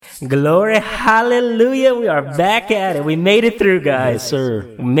Glory, hallelujah. We are back at it. We made it through, guys. Yes,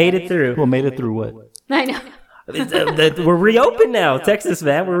 sir. We made it through. Well, made it through what? I know. We're reopened now, Texas,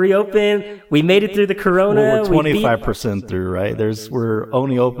 man. We're reopened. We made it through the corona. Well, we're 25% through, right? We're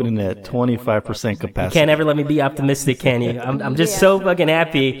only opening at 25% capacity. You can't ever let me be optimistic, can you? I'm just so fucking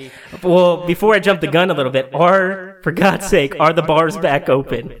happy. Well, before I jump the gun a little bit, for God's sake, are the bars back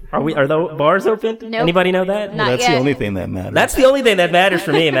open? Are the bars open? Nope. Anybody know that? Not That's yet. the only thing that matters. That's the only thing that matters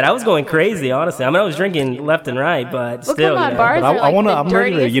for me, man. I was going crazy, honestly. I mean, I was drinking left and right, but Well, still. come on, you know. bars But are like the I'm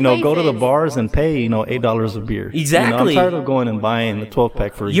ready to, dirtiest go to the places. bars and pay, $8 a beer. Exactly. I'm tired of going and buying the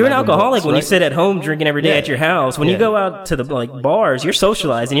 12-pack for You're an 11 alcoholic bucks, when you right? sit at home drinking every day Yeah. at your house. When you Yeah. go out to the bars, you're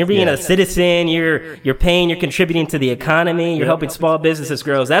socializing. You're being Yeah. a citizen. You're paying. You're contributing to the economy. You're helping small businesses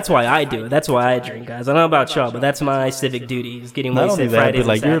grow. That's why I do it. That's why I drink, guys. I don't know about y'all, but that's my civic duty. Is getting Not wasted only that, Fridays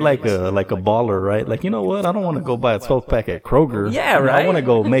but and you're Saturdays. like a baller, right? Like, you know what? I don't want to go buy a 12-pack at Kroger. Yeah, I right. want to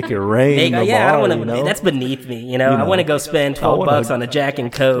go make it rain. I in the bar, don't want to. That's beneath me. I want to go spend $12 on a Jack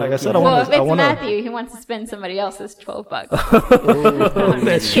and Coke. Like I said, Well, if it's wanna- Matthew, he wants to spend somebody else's $12.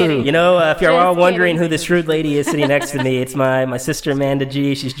 That's true. If you're Just all wondering kidding. who this shrewd lady is sitting next to me, it's my sister Amanda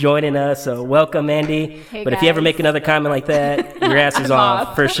G. She's joining us, so welcome, Mandy. Hey, but if you ever guys. make another comment like that, your ass is I'm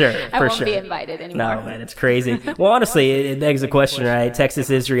off for sure. I For won't sure. be invited anymore. No, man, it's crazy. Well, honestly, it begs the question, right? Texas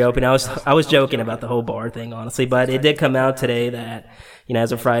is reopened. I was joking about the whole bar thing, honestly, but it did come out today that,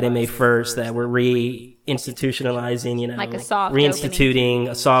 as of Friday, May 1st, that we're reinstitutionalizing, Like a soft reinstituting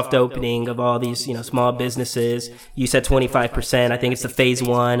a soft opening of all these, small businesses. You said 25%. I think it's the phase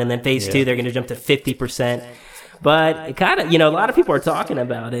 1, and then phase 2, they're going to jump to 50%. But it kind of, a lot of people are talking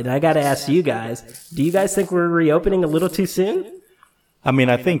about it. And I got to ask you guys, do you guys think we're reopening a little too soon? I mean,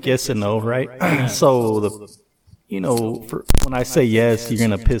 I think yes and no, right? So when I say yes, you're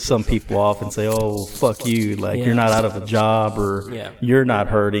gonna piss some people off and say, "Oh, fuck you!" Like you're not out of a job or you're not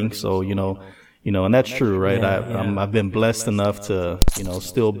hurting. So and that's true, right? I've been blessed enough to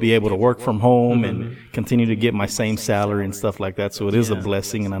still be able to work from home and continue to get my same salary and stuff like that. So it is a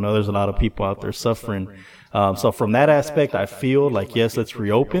blessing, and I know there's a lot of people out there suffering. So from that aspect, I feel like yes, let's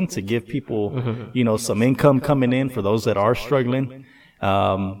reopen to give people some income coming in for those that are struggling.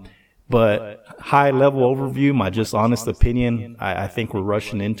 But high level overview, my just honest opinion, I think we're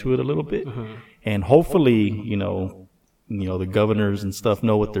rushing into it a little bit. And hopefully, the governors and stuff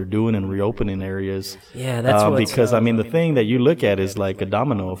know what they're doing and reopening areas. Yeah, that's what. Because, the thing that you look at is like a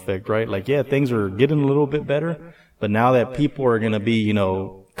domino effect, right? Like, yeah, things are getting a little bit better. But now that people are going to be,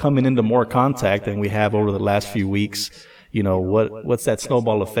 coming into more contact than we have over the last few weeks, what's that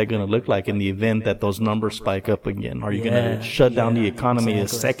snowball effect going to look like in the event that those numbers spike up again? Are you going to shut down the economy a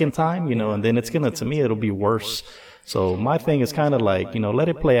second time? And then it's going to me, it'll be worse. So my thing is kind of like, let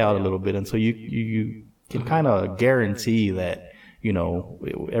it play out a little bit until you can kind of guarantee that,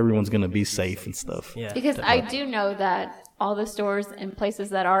 everyone's going to be safe and stuff. Yeah. Because I do know that all the stores and places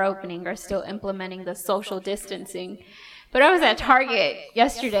that are opening are still implementing the social distancing. But I was at Target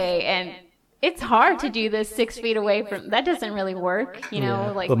yesterday, and it's hard to do this 6 feet away from. That doesn't really work,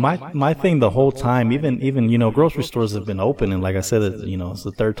 But my thing the whole time, even grocery stores have been open, and like I said, it's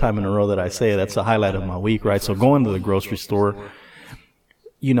the third time in a row that I say it. That's the highlight of my week, right? So going to the grocery store,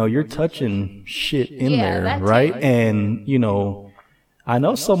 you're touching shit in there, that right? too. And I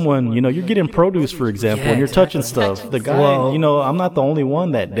know someone, you're getting produce, for example, and you're touching stuff. The guy, I'm not the only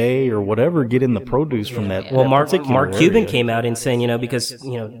one that day or whatever getting the produce from that. Well, that Mark particular Cuban area. came out and saying, because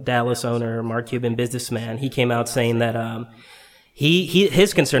Dallas owner Mark Cuban, businessman, he came out saying that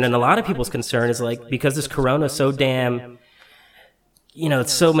his concern and a lot of people's concern is like because this corona is so damn.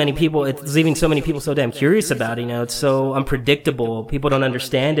 It's so many people, it's leaving so many people so damn curious about it, it's so unpredictable. People don't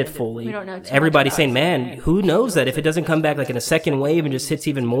understand it fully. We don't know too much Everybody's about saying, it. man, who knows that if it doesn't come back like in a second wave and just hits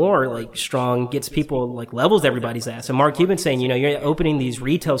even more like strong, gets people like levels everybody's ass. And Mark Cuban saying, you're opening these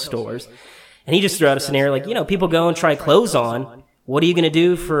retail stores. And he just threw out a scenario like, people go and try clothes on. What are you going to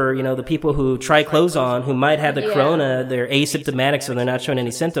do for, the people who try clothes on, who might have the corona, they're asymptomatic, so they're not showing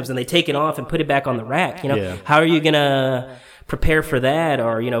any symptoms, and they take it off and put it back on the rack, How are you going to prepare for that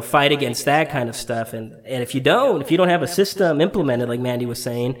or, fight against that kind of stuff? And if you don't have a system implemented, like Mandy was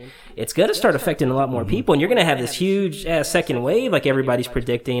saying, it's going to start affecting a lot more people, and you're going to have this huge second wave like everybody's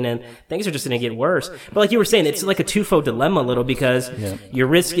predicting, and things are just going to get worse. But like you were saying, it's like a twofold dilemma a little because you're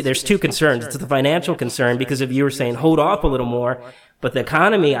risky. There's two concerns. It's the financial concern because if you were saying hold off a little more, but the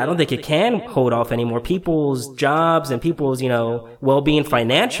economy, I don't think it can hold off anymore. People's jobs and people's, well-being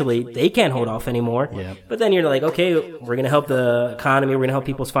financially, they can't hold off anymore. Yeah. But then you're like, okay, we're going to help the economy. We're going to help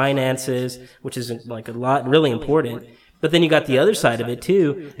people's finances, which is like a lot, really important. But then you got the other side of it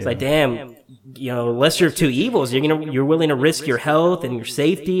too. It's like, damn, lesser of two evils. You're willing to risk your health and your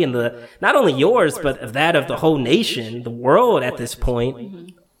safety and not only yours, but that of the whole nation, the world at this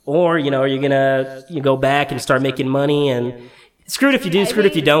point. Or, are you gonna go back and start making money and screwed if you do, screwed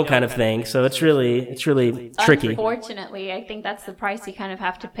if you don't kind of thing. So it's really tricky. Unfortunately, I think that's the price you kind of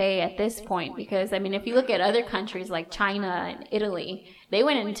have to pay at this point, because if you look at other countries like China and Italy, they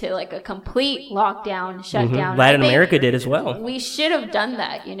went into like a complete lockdown, shutdown. Latin America did as well. We should have done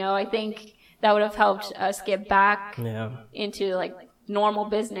that. I think that would have helped us get back into like normal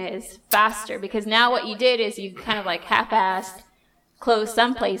business faster, because now what you did is you kind of like half-assed close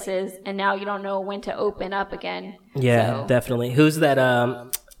some places, and now you don't know when to open up again. Yeah, definitely. Who's that?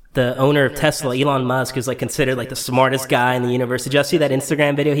 The owner of Tesla, Elon Musk, is like considered like the smartest guy in the universe. Did y'all see that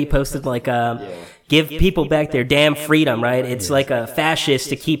Instagram video he posted? Like, give people back their damn freedom, right? It's like a fascist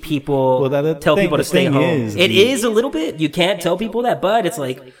to keep people, tell people to stay home. It is a little bit. You can't tell people that, but it's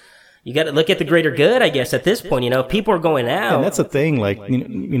like, you got to look at the greater good, I guess, at this point. If people are going out. And that's the thing. Like,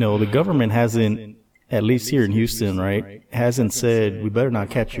 the government hasn't, at least here in Houston, right, hasn't said we better not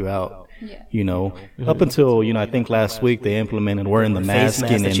catch you out. Yeah. Up until, I think last week they implemented wearing the mask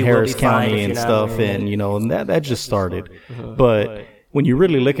in Harris County and stuff. And, and that just started. But when you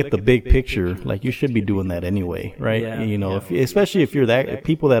really look at the big picture, like, you should be doing that anyway, right? Especially if you're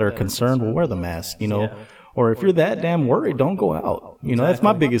people that are concerned, well, wear the mask, Or if you're that damn worried, don't go out. That's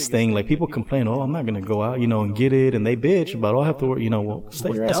my biggest thing. Like, people complain, oh, I'm not going to go out, and get it. And they bitch about, oh, I have to work, well,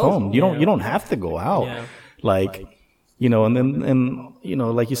 stay your ass home. You don't have to go out. Yeah. Like, and then,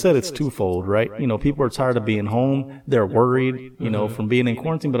 like you said, it's twofold, right? People are tired of being home. They're worried, from being in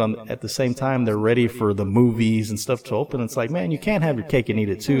quarantine, but at the same time, they're ready for the movies and stuff to open. It's like, man, you can't have your cake and eat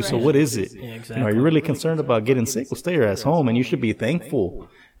it too. Right. So what is it? Yeah, exactly. Are you really concerned about getting sick? Well, stay your ass home, and you should be thankful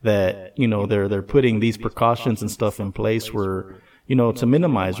that, they're putting these precautions and stuff in place where, to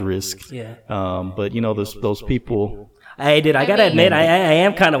minimize risk. Yeah. But, those people. I gotta admit, I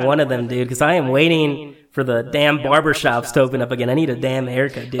am kind of one of them, dude, because I am waiting for the damn barbershops to open up again. I need a damn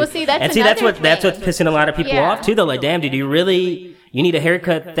haircut, dude. Well, that's what's pissing a lot of people off too, though. Like, damn, dude, you need a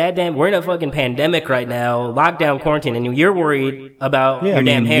haircut that damn, we're in a fucking pandemic right now, lockdown, quarantine, and you're worried about your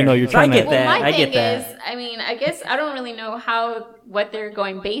damn hair. You're trying I get that. Well, I get that. Is, I guess I don't really know what they're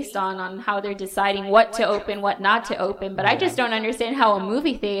going based on how they're deciding what to open, what not to open, but I just don't understand how a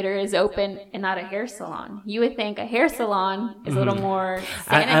movie theater is open and not a hair salon. You would think a hair salon is a little more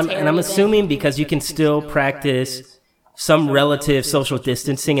sanitary. I'm assuming because you can still practice some relative social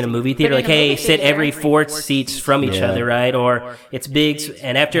distancing in a movie theater, like, hey, sit every 4 seats from each other, right? Or it's big,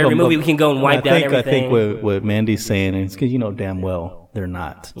 and after every movie we can go and wipe down everything. I think what Mandy's saying is because damn well they're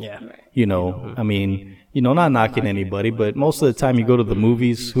not. Yeah. Not knocking anybody, but most of the time you go to the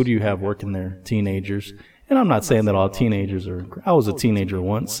movies, who do you have working there? Teenagers. And I'm not saying that all teenagers are. I was a teenager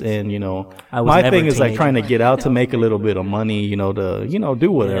once, and my thing is like trying to get out to make a little bit of money, to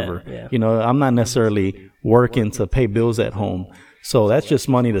do whatever. Yeah. I'm not necessarily working to pay bills at home, so that's just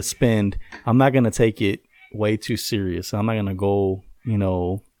money to spend. I'm not gonna take it way too serious. I'm not gonna go,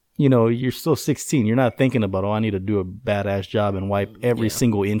 you're still 16. You're not thinking about, I need to do a badass job and wipe every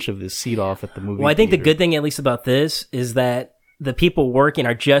single inch of this seat off at the movie. Well, I think the good thing, at least about this, is that the people working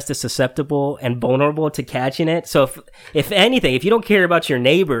are just as susceptible and vulnerable to catching it. So if anything, if you don't care about your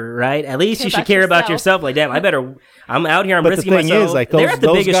neighbor, right, at least you should care about yourself. Like, damn, I'm out here, I'm risking myself. But the thing is,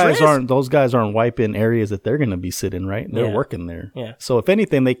 like, those guys aren't wiping areas that they're going to be sitting, right? They're working there. Yeah. So if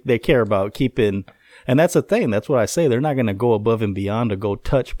anything, they care about keeping, and that's the thing. That's what I say. They're not going to go above and beyond to go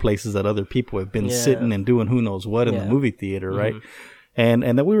touch places that other people have been sitting and doing who knows what in the movie theater, right? And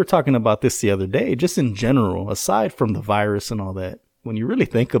then we were talking about this the other day, just in general, aside from the virus and all that, when you really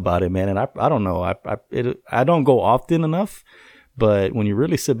think about it, man, and I don't know, I don't go often enough, but when you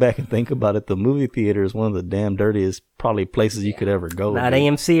really sit back and think about it, the movie theater is one of the damn dirtiest probably places you could ever go. Not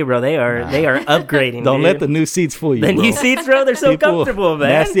AMC, bro. They are upgrading. Don't let the new seats fool you. The new seats, bro, they're so comfortable, man.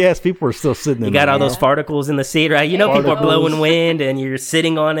 Nasty ass people are still sitting in You got all those particles in the seat, right? People are blowing wind and you're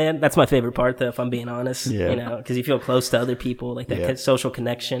sitting on it. That's my favorite part, though, if I'm being honest. Yeah. Because you feel close to other people, like that social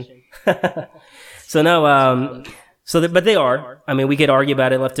connection. So no, but they are. I mean, we could argue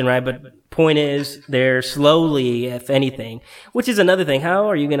about it left and right, but point is, they're slowly, if anything, which is another thing. How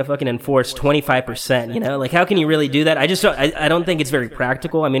are you going to fucking enforce 25%? Like, how can you really do that? I don't think it's very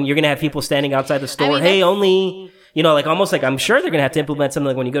practical. I mean, you're going to have people standing outside the store. Hey, only, like almost like I'm sure they're going to have to implement something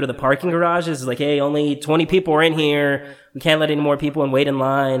like when you go to the parking garages, it's like, hey, only 20 people are in here. We can't let any more people in, wait in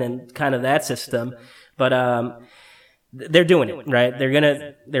line, and kind of that system. But, they're doing it, right?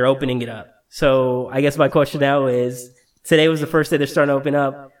 They're opening it up. So I guess my question now is, today was the first day they're starting to open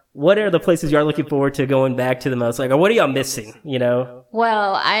up. what are the places you are looking forward to going back to the most? Like, or what are y'all missing, you know?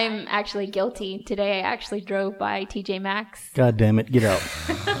 Well, I'm actually guilty. Today I actually drove by TJ Maxx. God damn it, get out.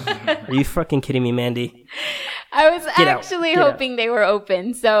 Are you fucking kidding me, Mandy? I was actually hoping they were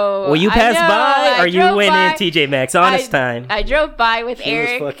open, so... Well, you passed by, or you went in TJ Maxx? Honest time. I drove by with Eric.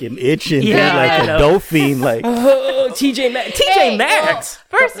 She was fucking itching, like a dolphin, like... Oh, TJ Maxx. TJ Maxx!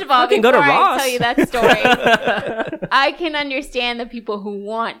 Well, first of all, before go to I Ross. tell you that story, I can understand the people who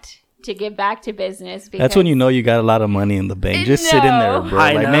want to get back to business. Because that's when you know you got a lot of money in the bank. Just sit in there, bro.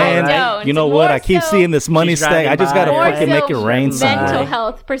 I like, know, man, right? you know what? I keep seeing this money stack. I just got to fucking make it rain someday. Mental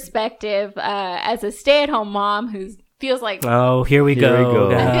health perspective, as a stay-at-home mom who feels like... Oh, here we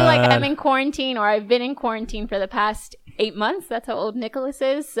go. I feel like I'm in quarantine, or I've been in quarantine for the past 8 months. That's how old Nicholas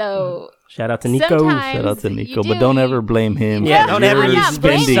is, so... Shout out to Nico. Shout out to Nico, but don't ever blame him. Yeah, don't ever use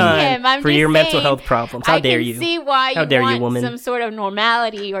spending him for your saying, mental health problems. How dare you? I can see why you want some sort of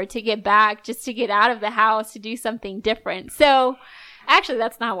normality, or to get back, just to get out of the house, to do something different. So, actually,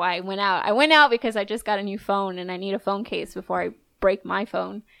 that's not why I went out. I went out because I just got a new phone, and I need a phone case before I break my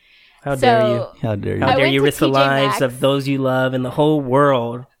phone. How dare you? How dare you? How dare you risk the lives of those you love in the whole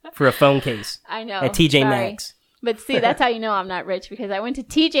world for a phone case? I know. At TJ Maxx. But see, that's how you know I'm not rich, because I went to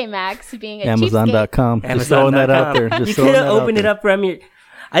TJ Maxx being a Amazon.com. Just throwing that out there. You could have opened it up from your...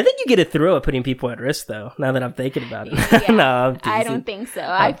 I think you get a thrill at putting people at risk, though, now that I'm thinking about it. Yeah, No, I don't think so.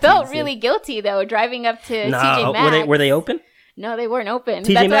 I felt really guilty, though, driving up to TJ Maxx. Were they open? No, they weren't open.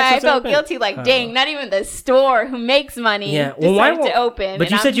 TJ That's Maxx why I felt open? guilty. Like, dang, not even the store who makes money decided to open.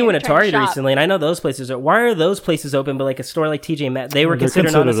 But you said you went to Target recently, and I know those places are. Why are those places open? But like a store like TJ Maxx, they were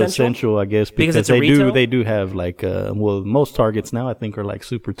considered non-essential. Essential, I guess, because it's retail? They do have like most Targets now I think are like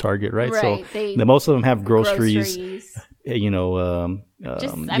super Target, right? Right. So most of them have groceries.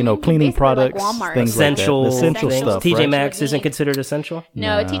 Cleaning products, like things essential, like that. Essential things. stuff. TJ Right? Maxx isn't considered essential.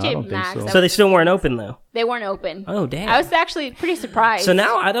 No, I TJ don't think Maxx. So they still weren't open though. They weren't open. Oh damn! I was actually pretty surprised. So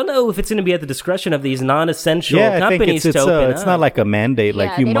now I don't know if it's going to be at the discretion of these non-essential I companies think to open it's not like a mandate,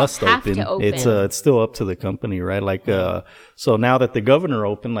 like you they don't must have open. to open. It's still up to the company, right? Like so now that the governor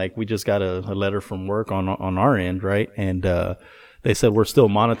opened, like we just got a letter from work on our end, right? And they said we're still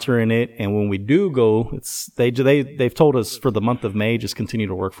monitoring it, and when we do go, they've told us for the month of May just continue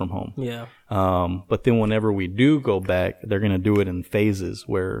to work from home. Yeah. But then whenever we do go back, they're going to do it in phases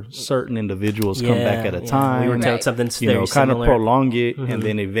where certain individuals come back at a time. We were told something very kind of similar. prolong it, and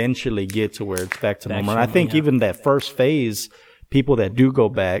then eventually get to where it's back to normal. And I think even that first phase, people that do go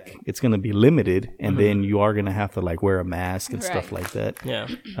back, it's going to be limited, and then you are going to have to like wear a mask and stuff like that. Yeah.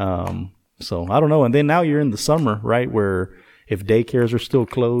 So I don't know. And then now you're in the summer, right? Where if daycares are still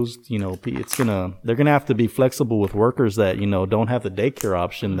closed, they're gonna have to be flexible with workers that, don't have the daycare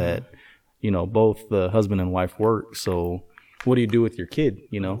option that, both the husband and wife work. So what do you do with your kid,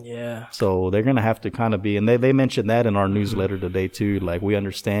 Yeah. So they're gonna have to kind of be, and they mentioned that in our newsletter today too. Like, we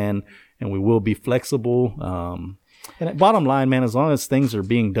understand and we will be flexible. And bottom line, man, as long as things are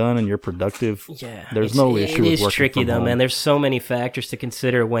being done and you're productive, there's no issue with working from home. It is tricky though, man. There's so many factors to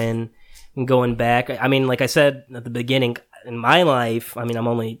consider when going back. I mean, like I said at the beginning, in my life, I mean, I'm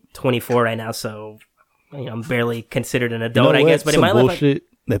only 24 right now, so I'm barely considered an adult, I guess. But in my life,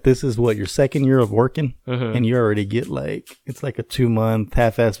 that this is your second year of working, and you already get it's like a 2-month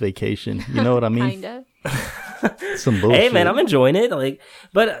half-ass vacation. You know what I mean? Kinda. Some bullshit. Hey, man, I'm enjoying it.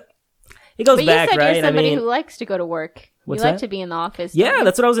 But it goes back, you said right? You're somebody who likes to go to work. You like to be in the office. Yeah,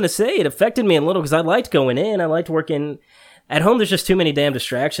 that's what I was going to say. It affected me a little because I liked going in. I liked working. At home, there's just too many damn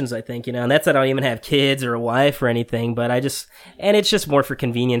distractions, I think, and that's I don't even have kids or a wife or anything, but and it's just more for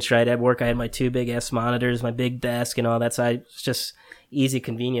convenience, right? At work, I had my 2 big-ass monitors, my big desk and all that, so it's just easy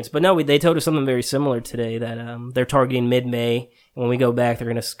convenience. But no, they told us something very similar today, that they're targeting mid-May, and when we go back, they're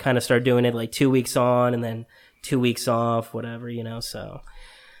going to kind of start doing it like 2 weeks on and then 2 weeks off, whatever, so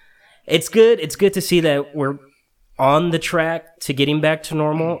it's good. It's good to see that we're on the track to getting back to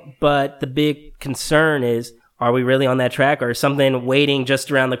normal, but the big concern is, are we really on that track, or is something waiting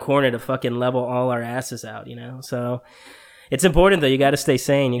just around the corner to fucking level all our asses out, So it's important, though. You got to stay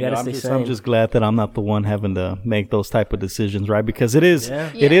sane. You got to stay sane. I'm just glad that I'm not the one having to make those type of decisions, right? Because it is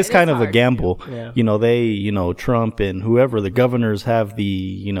kind of hard. A gamble. Yeah. Trump and whoever, the governors have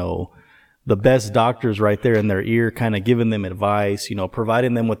the best doctors right there in their ear, kind of giving them advice,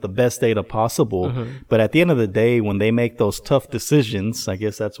 providing them with the best data possible. But at the end of the day, when they make those tough decisions, I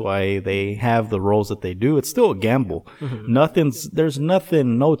guess that's why they have the roles that they do. It's still a gamble. There's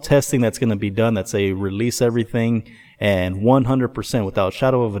no testing that's going to be done that say release everything And 100%, without a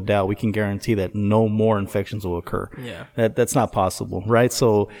shadow of a doubt, we can guarantee that no more infections will occur. Yeah. That's not possible, right?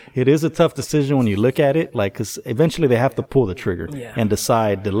 So it is a tough decision when you look at it, like, because eventually they have to pull the trigger and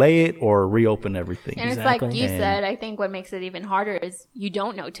decide delay it or reopen everything. And it's like you said, I think what makes it even harder is you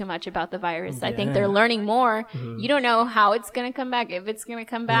don't know too much about the virus. I think they're learning more. You don't know how it's going to come back, if it's going to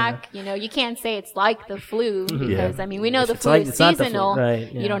come back. You know, you can't say it's like the flu because, I mean, we know the flu is seasonal.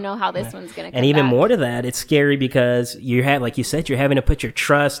 Right, you don't know how this one's going to come back. And even more to that, it's scary because you have, like you said, you're having to put your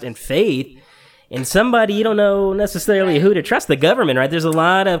trust and faith in somebody you don't know necessarily who to trust. The government, right? There's a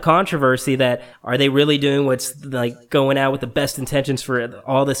lot of controversy that are they really doing what's like going out with the best intentions for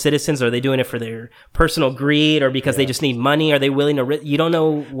all the citizens? Are they doing it for their personal greed or because they just need money? Are they willing to? You don't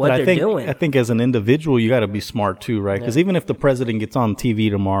know what they're doing. I think as an individual, you got to be smart too, right? Because even if the president gets on TV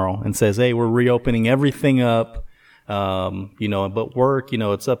tomorrow and says, "Hey, we're reopening everything up," you know, but work, you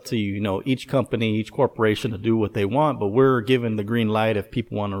know, it's up to, you know, each company, each corporation to do what they want, but we're given the green light if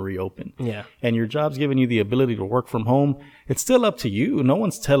people want to reopen. Yeah. And your job's giving you the ability to work from home. It's still up to you. No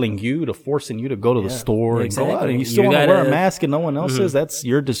one's telling you forcing you to go to the store and go out. And you still want to wear a mask and no one else is. That's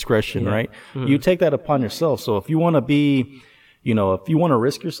your discretion, right? You take that upon yourself. So if you want to be, you know, if you want to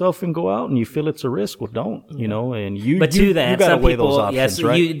risk yourself and go out and you feel it's a risk, well, don't, you know, and you got to weigh those options,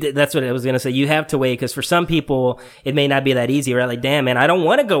 right? That's what I was going to say. You have to weigh, because for some people, it may not be that easy, right? Like, damn, man, I don't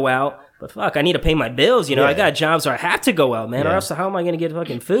want to go out, but fuck, I need to pay my bills. You know, I got jobs where I have to go out, man, or else how am I going to get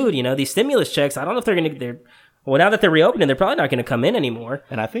fucking food? You know, these stimulus checks, I don't know if well, now that they're reopening, they're probably not going to come in anymore.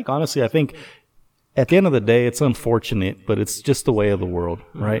 And I think, honestly, at the end of the day, it's unfortunate, but it's just the way of the world,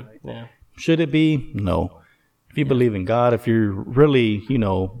 right? Yeah. Should it be? No. If you believe in God, if you really, you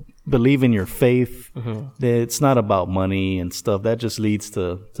know, believe in your faith, it's not about money and stuff. That just leads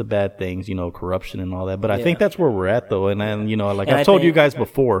to bad things, you know, corruption and all that. But I think that's where we're at, though. And you know, like I've told you guys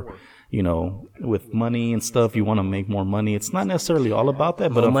before, you know, with money and stuff, you want to make more money. It's not necessarily all about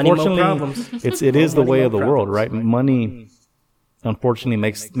that, but unfortunately, it is the way of the world, right? Money, unfortunately,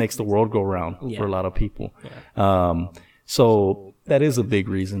 makes the world go round for a lot of people. Yeah. So that is a big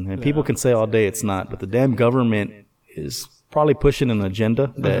reason. And people can say all day it's not, but the damn government is probably pushing an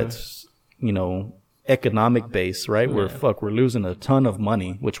agenda that's, you know, economic based, right? Where we're losing a ton of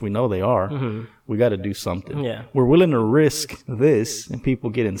money, which we know they are. We got to do something. Yeah. We're willing to risk this and people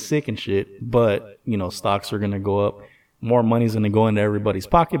getting sick and shit, but, you know, stocks are going to go up. More money's going to go into everybody's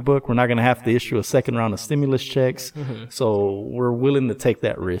pocketbook. We're not going to have to issue a second round of stimulus checks. So we're willing to take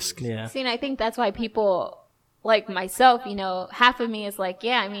that risk. Yeah. See, and I think that's why people like myself, you know, half of me is like,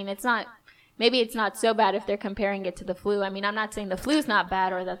 yeah, I mean, maybe it's not so bad if they're comparing it to the flu. I mean, I'm not saying the flu's not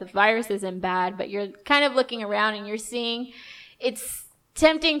bad or that the virus isn't bad, but you're kind of looking around and you're seeing it's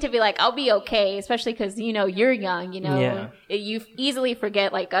tempting to be like, I'll be okay, especially because, you know, you're young, you know, you easily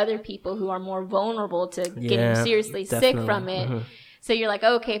forget like other people who are more vulnerable to getting seriously sick from it. So you're like,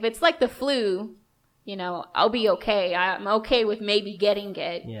 okay, if it's like the flu, you know, I'll be okay. I'm okay with maybe getting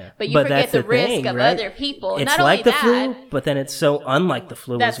it. Yeah. But forget the risk of other people. It's not like the flu, but then it's so unlike the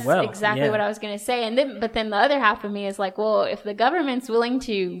flu as well. That's exactly what I was going to say. And then the other half of me is like, well, if the government's willing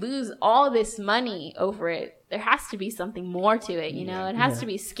to lose all this money over it, there has to be something more to it, you know? It has to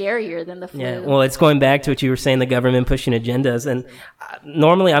be scarier than the flu. Yeah, well, it's going back to what you were saying, the government pushing agendas. And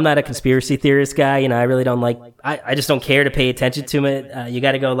normally I'm not a conspiracy theorist guy. You know, I really don't I just don't care to pay attention to it. You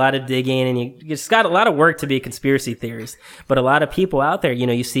got to go a lot of digging and you just got a lot of work to be a conspiracy theorist. But a lot of people out there, you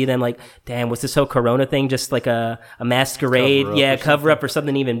know, you see them like, damn, what's this whole Corona thing? Just like a masquerade. Cover up or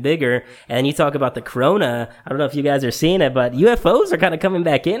something even bigger. And you talk about the Corona. I don't know if you guys are seeing it, but UFOs are kind of coming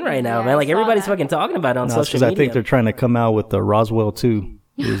back in right now, man. Like everybody's fucking talking about it on social media. I think they're trying to come out with the Roswell 2.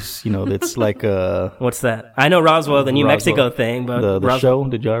 Is, you know, it's like what's that? I know Roswell, the New Mexico thing, but the show.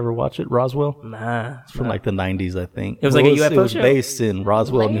 Did you ever watch it, Roswell? Nah, it's from like the 90s, I think. It was like a UFO show. It was based in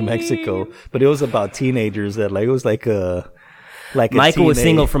Roswell, New Mexico, but it was about teenagers that it was like Michael was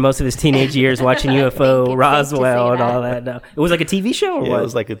single for most of his teenage years watching UFO, Roswell, and all that. No. It was like a TV show or what? It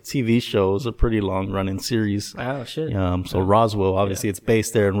was like a TV show. It was a pretty long-running series. Oh, shit. So Roswell, obviously, it's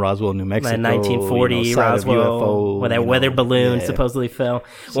based there in Roswell, New Mexico. Like 1940, Roswell, UFO, where that weather balloon supposedly fell.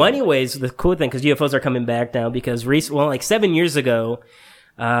 So, well, anyways, the cool thing, because UFOs are coming back now, because like 7 years ago,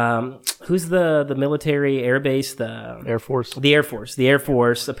 who's the military air base? The Air Force. The Air Force. The Air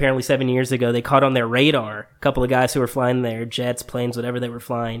Force, apparently 7 years ago, they caught on their radar, a couple of guys who were flying their jets, planes, whatever they were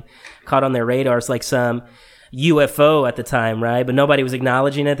flying, caught on their radars like some UFO at the time, right? But nobody was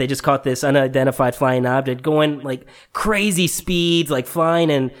acknowledging it. They just caught this unidentified flying object going like crazy speeds, like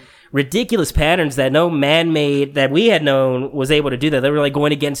flying in ridiculous patterns that no man-made that we had known was able to do that. They were like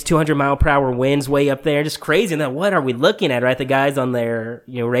going against 200-mile-per-hour winds way up there, just crazy. And then what are we looking at, right? The guys on their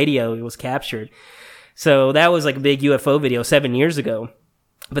radio, it was captured. So that was like a big UFO video 7 years ago.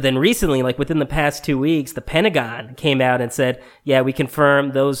 But then recently, like within the past 2 weeks, the Pentagon came out and said, yeah, we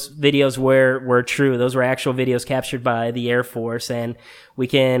confirm those videos were true. Those were actual videos captured by the Air Force. And we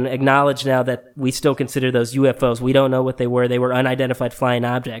can acknowledge now that we still consider those UFOs. We don't know what they were. They were unidentified flying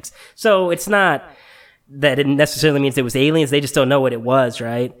objects. So it's not that it necessarily means it was aliens. They just don't know what it was,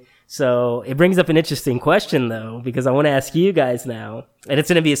 right? So it brings up an interesting question, though, because I want to ask you guys now. And it's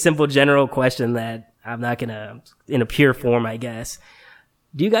going to be a simple general question that I'm not going to, in a pure form, I guess.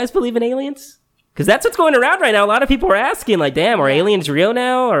 Do you guys believe in aliens? Because that's what's going around right now. A lot of people are asking, like, damn, are aliens real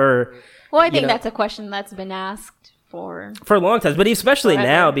now? Or, well, I think that's a question that's been asked for a long time, but especially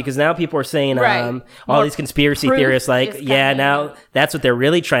now, because now people are saying all these conspiracy theorists, like, yeah, now that's what they're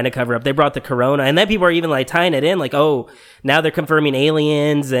really trying to cover up. They brought the corona, and then people are even like tying it in, like, oh, now they're confirming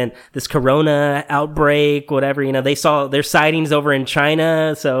aliens and this corona outbreak, whatever. You know, they saw their sightings over in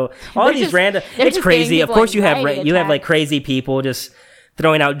China, so all these random. It's crazy. Of course, you have like crazy people just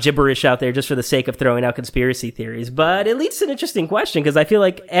throwing out gibberish out there just for the sake of throwing out conspiracy theories. But it leads to an interesting question, because I feel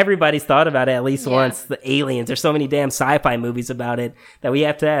like everybody's thought about it at least once, the aliens. There's so many damn sci-fi movies about it that we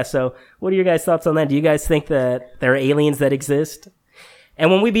have to ask. So what are your guys' thoughts on that? Do you guys think that there are aliens that exist?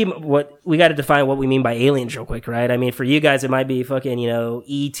 And when we got to define what we mean by aliens real quick, right? I mean, for you guys, it might be fucking,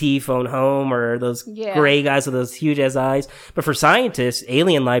 E.T. phone home, or those gray guys with those huge ass eyes. But for scientists,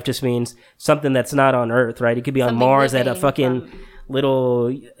 alien life just means something that's not on Earth, right? It could be on Mars at a fucking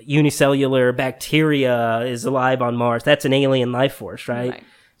little unicellular bacteria is alive on Mars. That's an alien life force, right?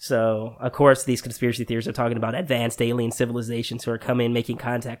 So, of course, these conspiracy theories are talking about advanced alien civilizations who are coming, making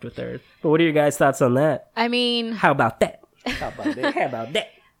contact with Earth. But what are your guys' thoughts on that? I mean, how about that? How about that?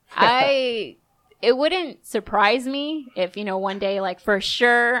 It wouldn't surprise me if, one day, like, for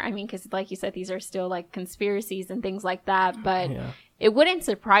sure, I mean, because like you said, these are still like conspiracies and things like that, but it wouldn't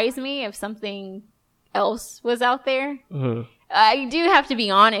surprise me if something else was out there. Mm-hmm. I do have to be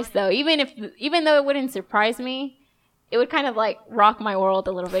honest, though. Even though it wouldn't surprise me, it would kind of like rock my world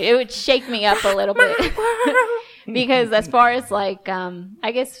a little bit. It would shake me up a little bit. Because as far as like,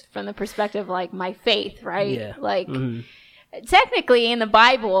 I guess from the perspective like my faith, right? Yeah. Like, technically in the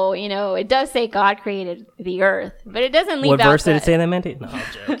Bible, it does say God created the earth, but it doesn't leave out. What verse did it say that meant it? No, I'm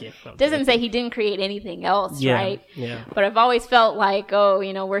joking. It doesn't say he didn't create anything else, right? Yeah. But I've always felt like,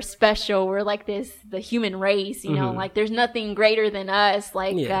 we're special. We're like the human race, like there's nothing greater than us.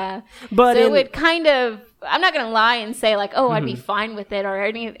 Like, but so it would kind of, I'm not going to lie and say like, I'd be fine with it, or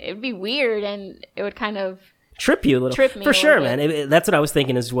it'd be weird, and it would kind of trip you a little. Trip me for sure, man. That's what I was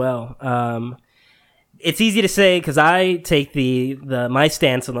thinking as well. It's easy to say, because I take my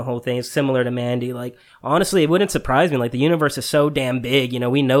stance on the whole thing is similar to Mandy. Like, honestly, it wouldn't surprise me. Like, the universe is so damn big,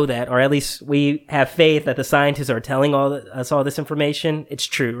 we know that, or at least we have faith that the scientists are telling us all this information. It's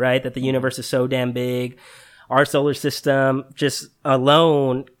true, right? That the universe is so damn big. Our solar system just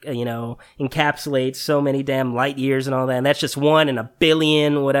alone, encapsulates so many damn light years and all that. And that's just 1 in a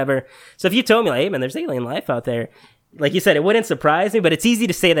billion, whatever. So if you told me, like, hey, man, there's alien life out there, like you said, it wouldn't surprise me, but it's easy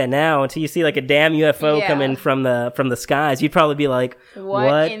to say that now until you see like a damn UFO coming from the skies. You'd probably be like,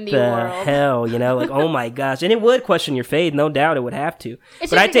 what in the hell? Like, oh my gosh. And it would question your faith. No doubt it would have to.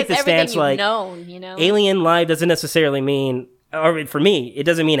 But I take the stance like, alien life doesn't necessarily mean, or for me, it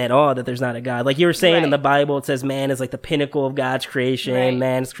doesn't mean at all that there's not a God. Like you were saying in the Bible, it says man is like the pinnacle of God's creation. Right.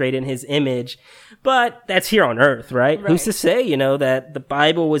 Man is created in his image. But that's here on Earth, right? Who's to say, that the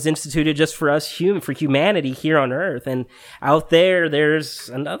Bible was instituted just for us, for humanity here on Earth, and out there's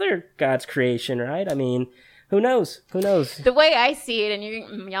another God's creation, right? I mean, who knows? The way I see it,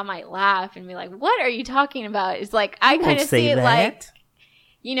 and y'all might laugh and be like, "What are you talking about?" It's like I kind of see it like,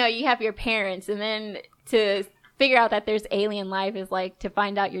 you have your parents, and then to figure out that there's alien life is like to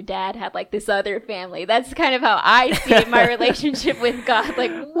find out your dad had like this other family. That's kind of how I see my relationship with God.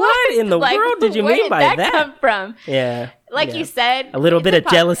 Like, what in the world did you mean by that? Where did that come from? Yeah. Like you said, a little bit of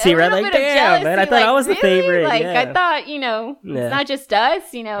jealousy, right? Like, damn, man, I thought I was the favorite. Like, I thought, it's not just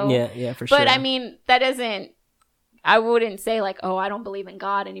us, Yeah, for sure. But I mean, that doesn't, I wouldn't say like, I don't believe in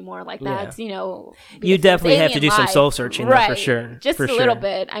God anymore. Like that's, you definitely have to do some soul searching, right? For sure. Just a little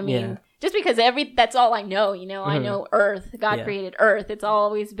bit. I mean, just because that's all I know, I know Earth. God created Earth. It's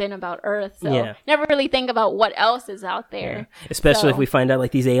always been about Earth. So never really think about what else is out there. Yeah. Especially if we find out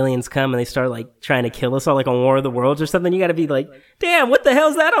like these aliens come and they start like trying to kill us all, like on War of the Worlds or something. You got to be like, damn, what the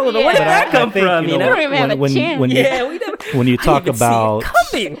hell's that all about? Where did that come from? We don't even have a chance. When you talk about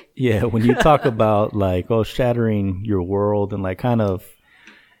when you talk about like shattering your world and like kind of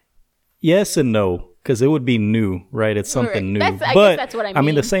yes and no. Because it would be new, right? It's something new. I guess that's what I mean. I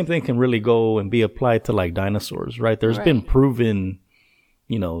mean, the same thing can really go and be applied to like dinosaurs, right? There's been proven,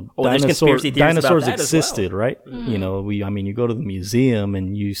 dinosaurs existed, well. Right? Mm-hmm. You go to the museum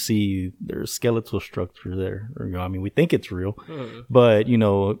and you see there's skeletal structure there. We think it's real, but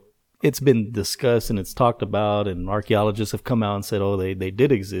it's been discussed and it's talked about, and archaeologists have come out and said, oh, they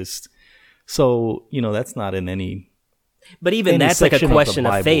did exist. So that's not in any. But even that's like a question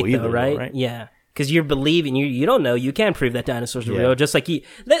of faith, either, though, right? Yeah. Because you're believing, you don't know, you can't prove that dinosaurs are real. Just like and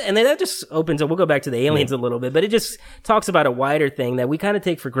then that just opens up, we'll go back to the aliens a little bit, but it just talks about a wider thing that we kind of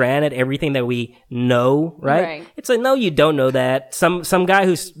take for granted, everything that we know, right? It's like, no, you don't know that. Some guy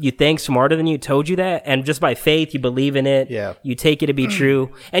who you think smarter than you told you that, and just by faith, you believe in it. Yeah. You take it to be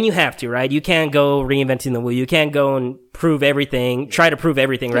true, and you have to, right? You can't go reinventing the wheel. You can't go and prove everything, try to prove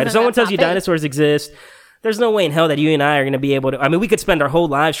everything, right? If someone tells you dinosaurs exist, there's no way in hell that you and I are going to be able to. We could spend our whole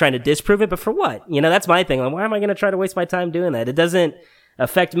lives trying to disprove it, but for what? That's my thing. Like, why am I going to try to waste my time doing that? It doesn't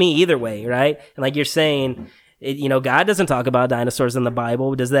affect me either way, right? And like you're saying, God doesn't talk about dinosaurs in the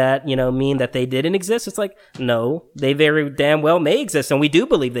Bible. Does that, mean that they didn't exist? It's like, no, they very damn well may exist, and we do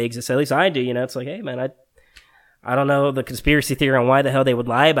believe they exist. At least I do. It's like, hey, man, I don't know the conspiracy theory on why the hell they would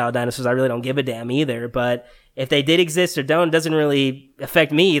lie about dinosaurs. I really don't give a damn either, but if they did exist or don't, it doesn't really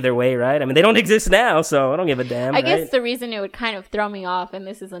affect me either way, right? They don't exist now, so I don't give a damn. I guess the reason it would kind of throw me off, and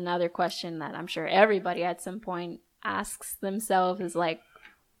this is another question that I'm sure everybody at some point asks themselves, is like,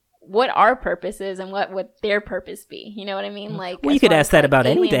 what our purpose is and what would their purpose be? You know what I mean? Like, well, you could ask that about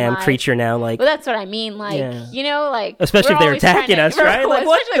any damn creature now. Like, well, that's what I mean. Like, like, especially if they're attacking us, right? Like,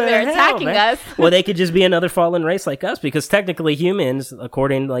 what especially if they're attacking us. Well, they could just be another fallen race like us, because technically humans,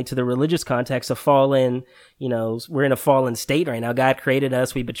 according to the religious context, of fallen, we're in a fallen state right now. God created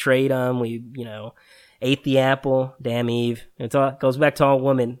us. We betrayed him. We, ate the apple. Damn Eve. It goes back to all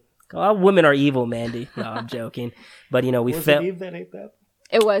women. All women are evil, Mandy. No, I'm joking. But we felt. Eve that ate that?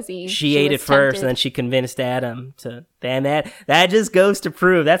 It was Eve. She ate it first, and then she convinced Adam to. Damn, that just goes to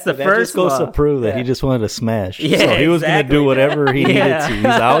prove that's the first. That just goes to prove that he just wanted to smash. Yeah, so he was going to do whatever he needed to. He's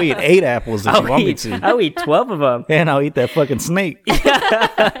like, I'll eat 8 apples if you want me to. I'll eat 12 of them, and I'll eat that fucking snake.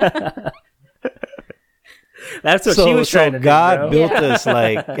 That's what she was trying to do. God built us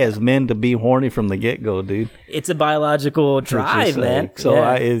as men to be horny from the get-go, dude. It's a biological drive, man.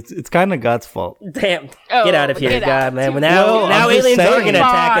 It's kind of God's fault. Damn. Get out of here, God, man. Now aliens are going to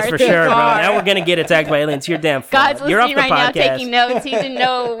attack us for sure, bro. Now we're going to get attacked by aliens. You're damn fault. God's listening right now, taking notes. He didn't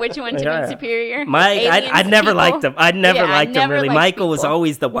know which one to be superior. I never liked him. I never liked him, really. Michael was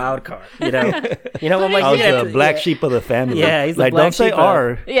always the wild card, You know what, I was the black sheep of the family. Yeah, he's the black sheep. Don't say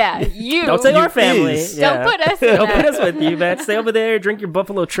our. Yeah, you. Don't say our family. Don't put us in Don't put us with you, man. Stay over there, drink your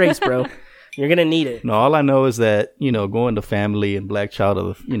Buffalo Trace, bro. You're gonna need it. No, all I know is that going to family and black child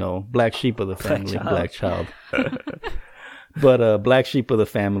of the black sheep of the family, black child. But black sheep of the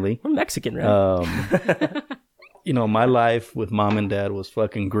family. We're Mexican, right? My life with mom and dad was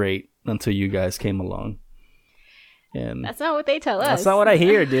fucking great until you guys came along. And that's not what they tell us. That's not what I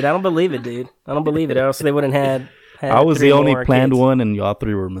hear, dude. I don't believe it, dude. I don't believe it. Or else they wouldn't had I was the only planned one, and y'all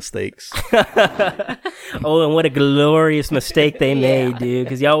 3 were mistakes. Oh, and what a glorious mistake they made, dude.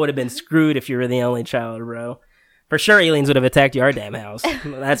 Because y'all would have been screwed if you were the only child, bro. For sure, aliens would have attacked your damn house.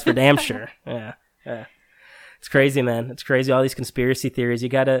 That's for damn sure. Yeah. It's crazy, man. It's crazy. All these conspiracy theories.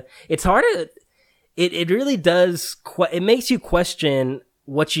 It's hard to. It really does. It makes you question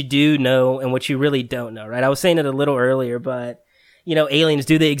what you do know and what you really don't know, right? I was saying it a little earlier, but. Aliens,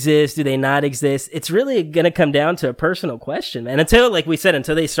 do they exist? Do they not exist? It's really going to come down to a personal question, man. Until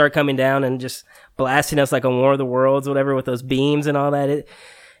they start coming down and just blasting us like on War of the Worlds, whatever, with those beams and all that.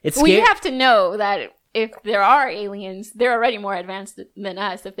 It's scary. You have to know that if there are aliens, they're already more advanced than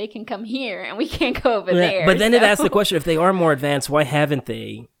us. If they can come here and we can't go over there. But then it asks the question, if they are more advanced, why haven't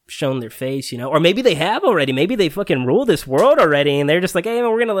they shown their face, or maybe they have already. Maybe they fucking rule this world already, and they're just like, hey,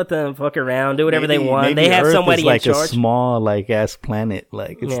 we're gonna let them fuck around, do whatever they want. They have Earth somebody is like in charge. A small, ass planet.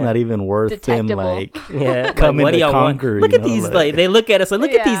 It's not even worth Detectable. them, coming to conquer. Look at these, they look at us,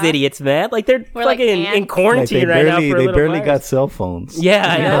 look at these idiots, man. They're fucking in quarantine right now. They barely got cell phones. Yeah,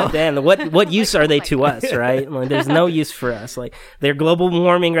 I know. Damn, what use are they to us, right? There's no use for us. They're global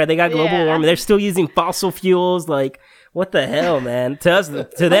warming, right? They got global warming. They're still using fossil fuels, what the hell, man? To us,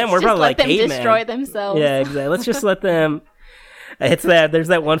 to them, we're probably like, hey, man. Destroy themselves. Yeah, exactly. Let's just let them. It's that. There's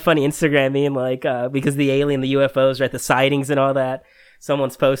that one funny Instagram meme, because the alien, the UFOs, right? The sightings and all that.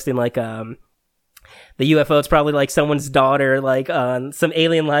 Someone's posting the UFO. It's probably someone's daughter, some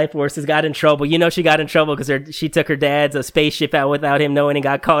alien life force has got in trouble. She got in trouble because she took her dad's spaceship out without him knowing and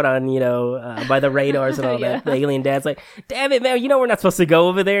got caught on, by the radars and all that. The alien dad's like, damn it, man, we're not supposed to go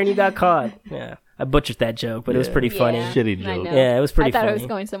over there, and you got caught. Yeah. I butchered that joke, but it was pretty funny. Shitty joke. Yeah, it was pretty funny. I thought it was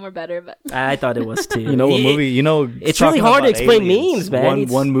going somewhere better, but I thought it was too. You know what movie? You know, it's really hard to explain aliens, memes, man.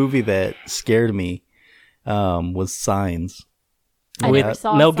 One movie that scared me was Signs. I never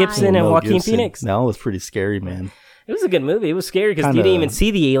saw Mel Signs. Gibson and Joaquin Phoenix. That was pretty scary, man. It was a good movie. It was scary because you didn't even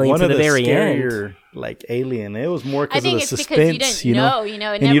see the alien to the very end. Like alien, it was more because of the suspense. Because you didn't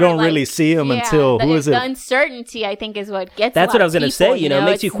know, and you don't really see him until who is it? The uncertainty, I think, is what gets. That's what I was going to say. You know, it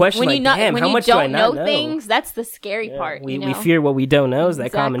makes you question, like, damn, how much do I not know? Things, that's the scary part. We fear what we don't know. Is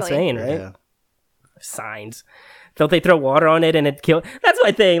that common saying, right? Yeah. Signs. Don't they throw water on it and it kill? That's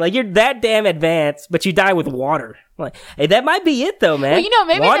my thing. Like, you're that damn advanced, but you die with water. Like, hey, that might be it though, man. Well,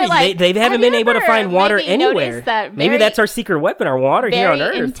 maybe water, they haven't been able to find water anywhere. Maybe that's our secret weapon, our water here on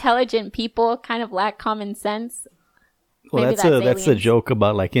Earth. Very intelligent people kind of lack common sense. Well, that's a joke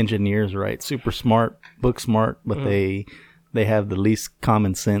about like engineers, right? Super smart, book smart, but they have the least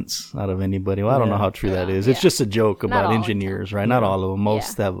common sense out of anybody. Well, I don't know how true that is. It's just a joke about engineers, right? Not all of them.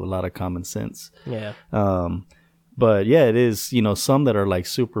 Most have a lot of common sense. Yeah. But yeah, it is, you know, some that are like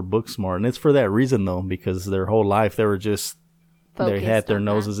super book smart. And it's for that reason, though, because their whole life they were just, they had their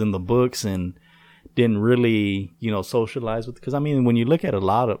noses in the books and didn't really, you know, socialize with. Because, I mean, when you look at a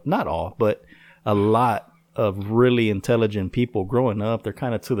lot of, not all, but a lot of really intelligent people growing up, they're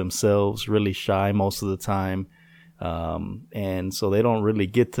kind of to themselves, really shy most of the time. And so they don't really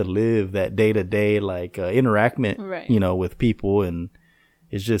get to live that day-to-day, like, interaction, you know, with people. And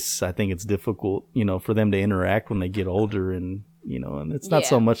it's just, I think it's difficult, you know, for them to interact when they get older. And, you know, and it's not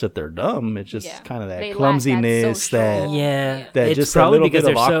so much that they're dumb. It's just kind of that clumsiness, that it's just probably a little because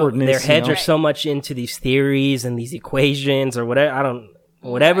bit of awkwardness. Their heads are so much into these theories and these equations or whatever.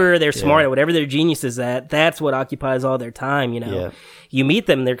 Whatever they're smart at, whatever their genius is at, that's what occupies all their time, you know. Yeah. You meet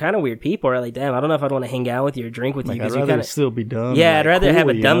them, they're kind of weird people. Are like, damn, I don't know if I'd want to hang out with you or drink with you. I'd rather still be dumb. Yeah, I'd rather have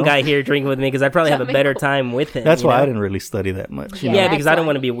a dumb guy here drinking with me because I'd probably have a better time with him. That's why I didn't really study that much. Yeah, because I don't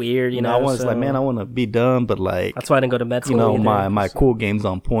want to be weird, you know. I was like, man, I want to be dumb, but like. That's why I didn't go to med school. You know, my cool game's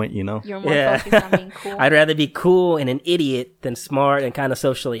on point, you know. You're more focused on being cool. I'd rather be cool and an idiot than smart and kind of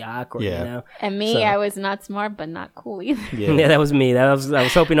socially awkward, you know. And me, I was not smart, but not cool either. Yeah, that was me. I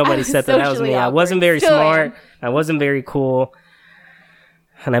was hoping nobody said that. That was me. I wasn't very smart. I wasn't very cool.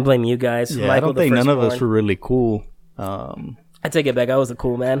 And I blame you guys. Yeah, Michael, I don't think none of us were really cool. I take it back. I was the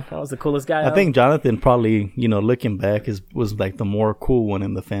cool man. I was the coolest guy. I think Jonathan probably, you know, looking back, was like the more cool one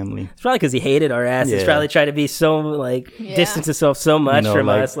in the family. It's probably because he hated our asses. He's probably tried to be so, like, distance himself so much from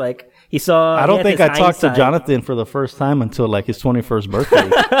us. Like, he saw. I don't think I talked to Jonathan for the first time until like his 21st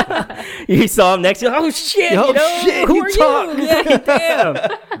birthday. You saw him next to you. Oh, shit. Who are you? Yeah, damn.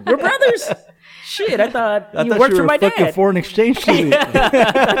 We're brothers. Shit, I thought you worked for my dad. Fucking foreign exchange student. I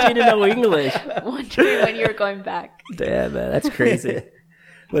thought you didn't know English. Wondering when you were going back. Damn, man, that's crazy.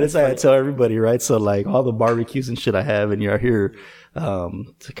 But it's like I tell everybody, right? So like all the barbecues and shit I have, and you're here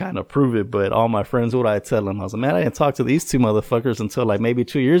to kind of prove it. But all my friends, what I tell them, I was like, man, I didn't talk to these two motherfuckers until like maybe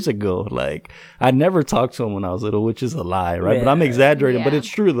 2 years ago. Like I never talked to them when I was little, which is a lie, right? Yeah. But I'm exaggerating, but it's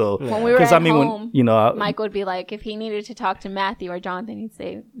true though. When we were at home, when, you know, Mike would be like, if he needed to talk to Matthew or Jonathan, he'd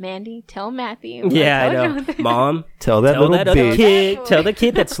say, Mandy, tell Matthew. Yeah, I know. Jonathan. Mom, tell that little bitch. Kid, tell the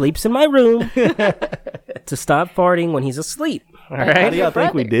kid that sleeps in my room to stop farting when he's asleep. All right. How do y'all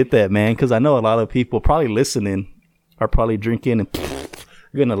think we did that, man? Because I know a lot of people probably listening are probably drinking and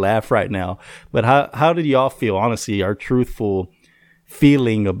gonna laugh right now. But how did y'all feel? Honestly, our truthful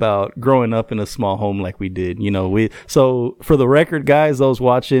feeling about growing up in a small home like we did. You know, so for the record, guys, those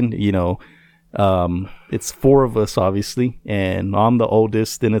watching, you know, it's 4 of us obviously, and I'm the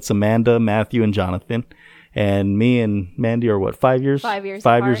oldest. Then it's Amanda, Matthew, and Jonathan. And me and Mandy are what, 5 years? 5 years.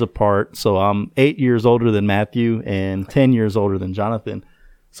 5 years apart. So I'm 8 years older than Matthew and 10 years older than Jonathan.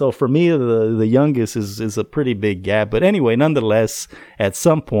 So for me, the youngest is a pretty big gap. But anyway, nonetheless, at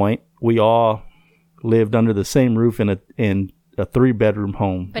some point, we all lived under the same roof in a 3-bedroom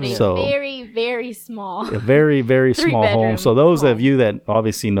home. But it's very, very small. A very, very small home. So those of you that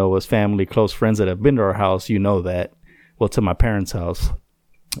obviously know us, family, close friends that have been to our house, you know that. Well, to my parents' house.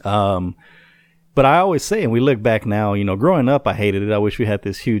 But I always say, and we look back now, you know, growing up, I hated it. I wish we had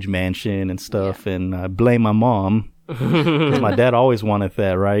this huge mansion and stuff. Yeah. And I blame my mom because my dad always wanted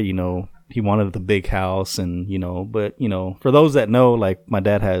that, right? You know, he wanted the big house and, you know, but, you know, for those that know, like my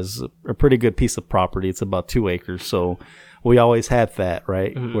dad has a pretty good piece of property. It's about 2 acres. So we always had that,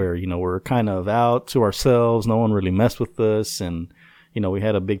 right? Mm-hmm. Where, you know, we're kind of out to ourselves. No one really messed with us. And, you know, we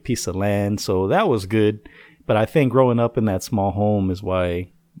had a big piece of land. So that was good. But I think growing up in that small home is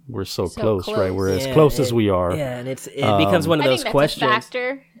why we're so close, right? We're as close as we are. Yeah, and it becomes one of those questions. That's a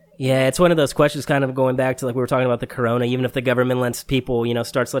factor. Yeah, it's one of those questions kind of going back to like we were talking about the corona. Even if the government lets people,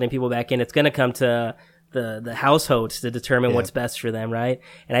 starts letting people back in, it's going to come to the households to determine what's best for them, right?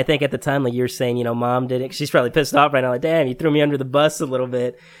 And I think at the time, like you're saying, mom did it. She's probably pissed off right now. Like, damn, you threw me under the bus a little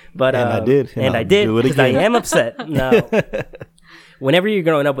bit. But and I did. And I did because I am upset. No. Whenever you're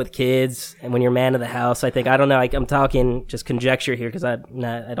growing up with kids and when you're man of the house, I think, I don't know, I'm talking just conjecture here because I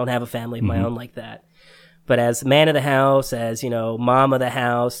don't have a family of my own like that. But as man of the house, as, mom of the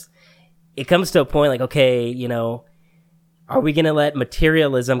house, it comes to a point like, okay, are we going to let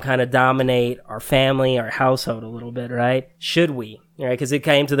materialism kind of dominate our family, our household a little bit, right? Should we? Right? Because it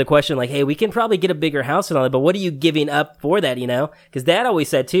came to the question like, hey, we can probably get a bigger house and all that, but what are you giving up for that, Because Dad always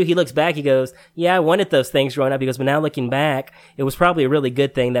said, too, he looks back, he goes, yeah, I wanted those things growing up. He goes, but now looking back, it was probably a really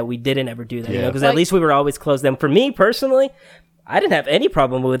good thing that we didn't ever do that, Because at least we were always close to them. For me, personally, I didn't have any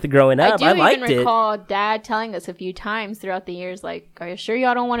problem with growing up. I liked it. I even recall Dad telling us a few times throughout the years, like, are you sure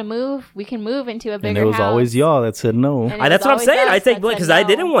y'all don't want to move? We can move into a bigger house. And it was always y'all that said no. That's what I'm saying. I think, because I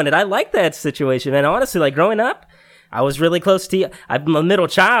didn't want it. I liked that situation. And honestly, like growing up, I was really close to you. I'm a middle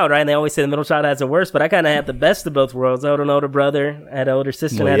child, right? And they always say the middle child has the worst, but I kind of had the best of both worlds. I had an older brother, I had an older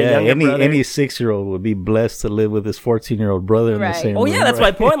sister, and I had a younger brother. Any 6-year-old would be blessed to live with his 14-year-old brother in the same room. Oh, yeah, that's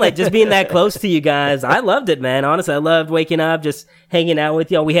my point. Like, just being that close to you guys. I loved it, man. Honestly, I loved waking up, just hanging out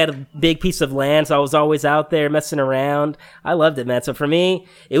with y'all. We had a big piece of land, so I was always out there messing around. I loved it, man. So for me,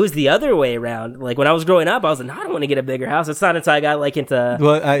 it was the other way around. Like, when I was growing up, I was like, no, I don't want to get a bigger house. It's not until I got, like, into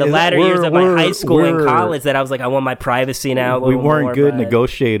the latter years of my high school and college that I was like, I want my privacy now. We weren't good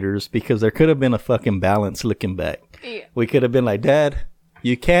negotiators because there could have been a fucking balance looking back. Yeah. We could have been like, Dad,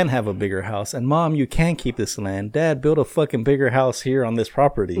 you can have a bigger house, and Mom, you can keep this land. Dad, build a fucking bigger house here on this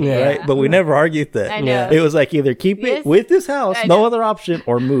property, right? But we never argued that. I know. It was like either keep it with this house, no other option,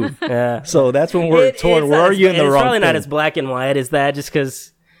 or move. So that's when we're torn. We're arguing the wrong thing. It's probably not as black and white as that, just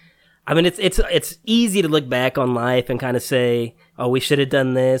because. I mean, it's easy to look back on life and kind of say, oh, we should have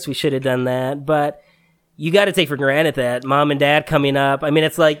done this, we should have done that, but you got to take for granted that Mom and Dad coming up. I mean,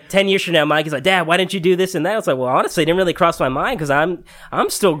 it's like 10 years from now, Mike is like, Dad, why didn't you do this and that? It's like, well, honestly, it didn't really cross my mind because I'm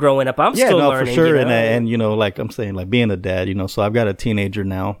still growing up. I'm still learning. For sure. And like I'm saying, like being a dad, so I've got a teenager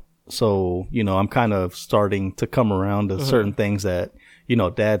now. So, I'm kind of starting to come around to certain things that,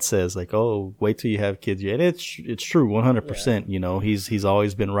 Dad says like, oh, wait till you have kids. Yeah, it's true. 100%. He's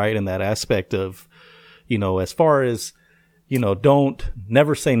always been right in that aspect of, as far as,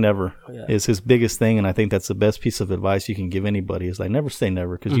 never say never is his biggest thing. And I think that's the best piece of advice you can give anybody is like, never say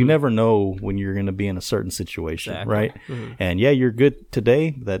never. Cause you never know when you're going to be in a certain situation. Right. And you're good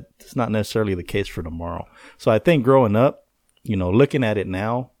today. That's not necessarily the case for tomorrow. So I think growing up, looking at it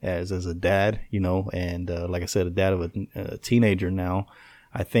now as a dad, and, like I said, a dad of a teenager now,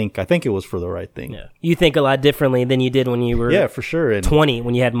 I think it was for the right thing. Yeah. You think a lot differently than you did when you were for sure. And 20,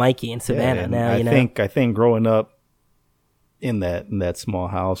 when you had Mikey in Savannah. Now, I think growing up, in that small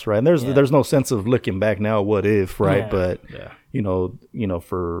house, right? And there's no sense of looking back now, what if, right? But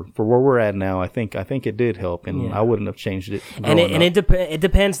for where we're at now, I think it did help, and I wouldn't have changed it. And it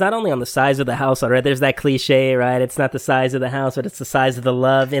depends not only on the size of the house, right? There's that cliche, right? It's not the size of the house, but it's the size of the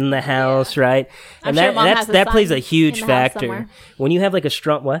love in the house, right? And that plays a huge factor when you have like a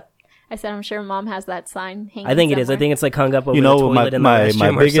strong what? I said, I'm sure Mom has that sign hanging. I think it is. I think it's like hung up over the toilet in the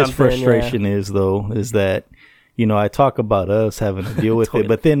restroom my biggest frustration is that. I talk about us having to deal with it,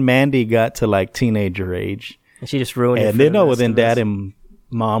 but then Mandy got to like teenager age. And she just ruined it. And then Dad and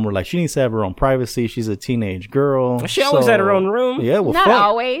Mom were like, she needs to have her own privacy. She's a teenage girl. She always had her own room. Yeah, well, not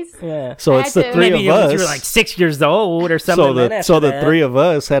always. Yeah. So it's the three of us. You were like 6 years old or something. So the three of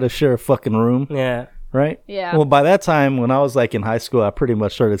us had to share a fucking room. Yeah. Right? Yeah. Well, by that time, when I was like in high school, I pretty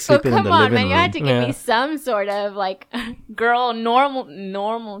much started sleeping in the living room. Come on, man. You had to give me some sort of like girl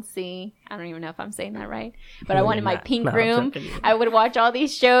normalcy. I don't even know if I'm saying that right. But I wanted my pink room. I would watch all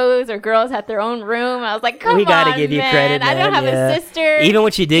these shows or girls had their own room. I was like, come on, we gotta give you credit, man. I don't have a sister. Even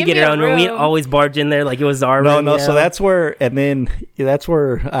when she did get her own room, we'd always barge in there like it was our room. No. So that's where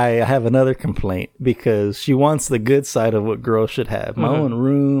I have another complaint because she wants the good side of what girls should have. My own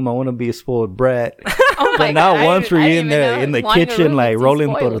room. I want to be a spoiled brat. But not once were you in the kitchen like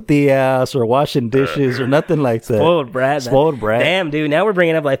rolling tortillas or washing dishes or nothing like that. Spoiled brat. Damn, dude. Now we're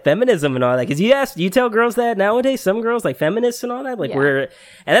bringing up like feminism and all that. Because you tell girls that nowadays, some girls like feminists and all that. Like and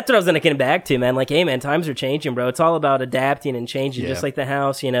that's what I was going to get back to, man. Like, hey, man, times are changing, bro. It's all about adapting and changing, just like the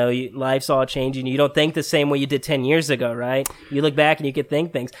house. Life's all changing. You don't think the same way you did 10 years ago, right? You look back and you could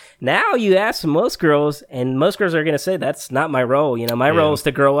think things. Now you ask most girls, and most girls are going to say, that's not my role. My role is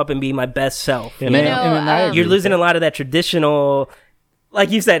to grow up and be my best self. You're losing a lot of that traditional like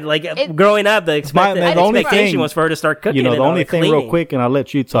you said, growing up, the expectation was for her to start cooking. The only thing real quick, and I'll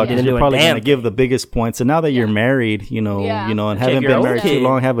let you talk, is you're probably going to give the biggest points. And now that you're married, and haven't been married too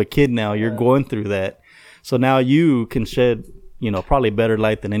long, have a kid now, you're going through that. So now you can shed, probably better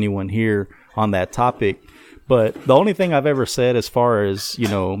light than anyone here on that topic. But the only thing I've ever said as far as,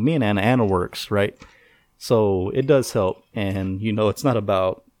 me and Anna works, right? So it does help. And, it's not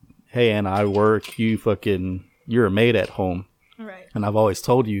about, hey, Anna, I work, you're a maid at home. Right. And I've always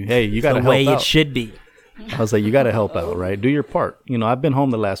told you, hey, you got to help out. The way it should be. I was like, you got to help out, right? Do your part. I've been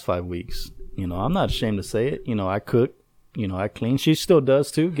home the last 5 weeks. I'm not ashamed to say it. I cook. I clean. She still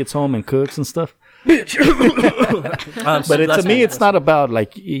does too. Gets home and cooks and stuff. But to me, it's not about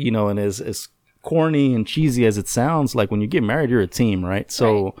and as corny and cheesy as it sounds, like when you get married, you're a team, right?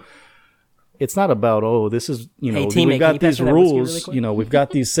 So it's not about, this is, we've got these rules, we've got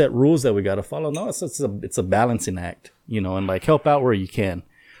these set rules that we got to follow. No, it's a balancing act, and help out where you can,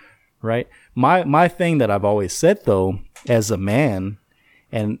 right? My thing that I've always said though, as a man,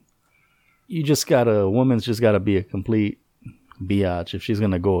 and a woman's just got to be a complete biatch if she's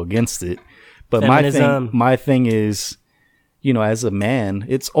going to go against it. But my thing is, as a man,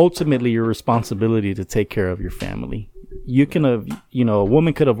 it's ultimately your responsibility to take care of your family. You can have, a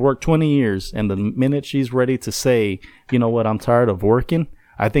woman could have worked 20 years, and the minute she's ready to say, you know what, I'm tired of working,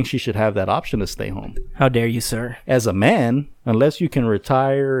 I think she should have that option to stay home. How dare you, sir? As a man, unless you can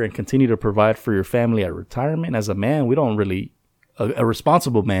retire and continue to provide for your family at retirement, as a man, we don't really, a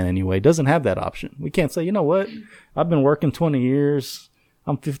responsible man anyway, doesn't have that option. We can't say, you know what, I've been working 20 years.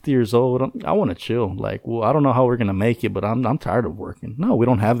 I'm 50 years old. I want to chill. I don't know how we're going to make it, but I'm tired of working. No, we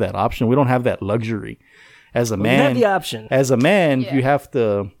don't have that option. We don't have that luxury. As a man, you have the option. As a man, you have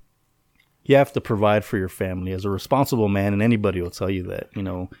to provide for your family as a responsible man, and anybody will tell you that,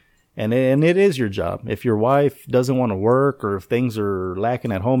 and it is your job. If your wife doesn't want to work, or if things are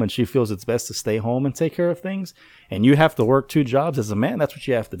lacking at home and she feels it's best to stay home and take care of things, and you have to work 2 jobs as a man, that's what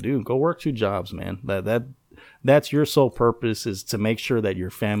you have to do. Go work 2 jobs, man. That's your sole purpose, is to make sure that your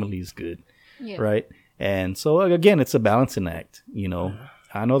family is good, right? And so again, it's a balancing act.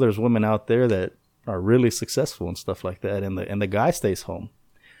 I know there's women out there that are really successful and stuff like that, and the guy stays home.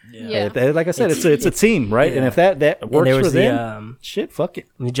 Like I said, it's a team, right? And if that works for them, shit, fuck it.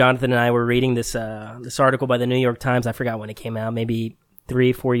 Jonathan and I were reading this article by the New York Times. I forgot when it came out, maybe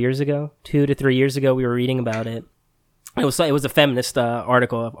 3-4 years ago, 2 to 3 years ago. We were reading about it. It was a feminist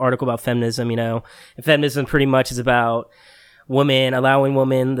article about feminism. And feminism pretty much is about allowing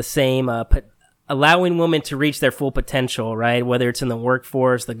women the same allowing women to reach their full potential, right? Whether it's in the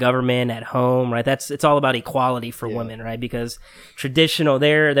workforce, the government, at home, right? It's all about equality for women, right? Because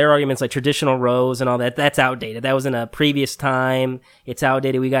their arguments like traditional roles and all that, that's outdated. That was in a previous time. It's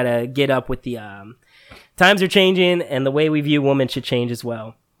outdated. We got to get up with the times are changing, and the way we view women should change as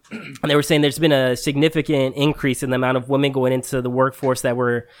well. And they were saying there's been a significant increase in the amount of women going into the workforce that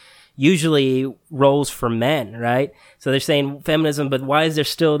were usually roles for men, right? So they're saying feminism, but why is there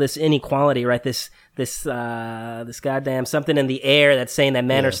still this inequality, right? This goddamn something in the air that's saying that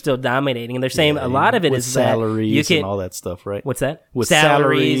men are still dominating. And they're saying a lot of it is salaries and all that stuff, right? What's that? With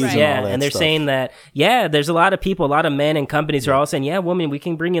salaries and all that and they're stuff. Saying that, there's a lot of men and companies who are all saying, women, we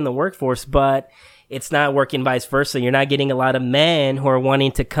can bring you in the workforce, but it's not working vice versa. You're not getting a lot of men who are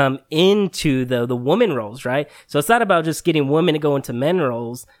wanting to come into the woman roles, right? So it's not about just getting women to go into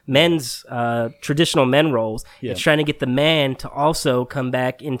men's traditional men roles. Yeah. It's trying to get the man to also come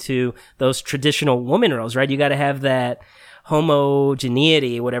back into those traditional woman roles, right? You got to have that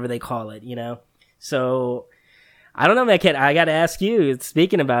homogeneity, whatever they call it, So I don't know, man, I got to ask you,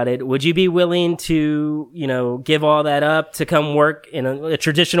 speaking about it, would you be willing to, give all that up to come work in a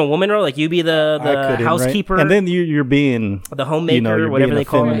traditional woman role? Like you be the housekeeper? Right? And then you're being the homemaker, whatever they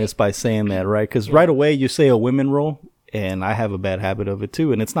call it. Feminist by saying that, right? Because right away you say a women role, and I have a bad habit of it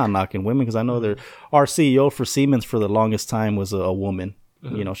too. And it's not knocking women, because I know our CEO for Siemens for the longest time was a woman.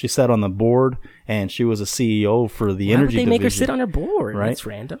 Mm-hmm. She sat on the board, and she was a CEO for the energy division. Why would they make her sit on her board? Right? That's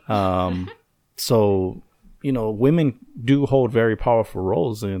random. So... women do hold very powerful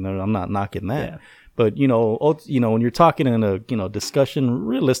roles, and I'm not knocking that. Yeah. But, when you're talking in a, discussion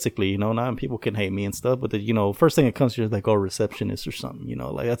realistically, now people can hate me and stuff, but first thing that comes to you is like, receptionist or something,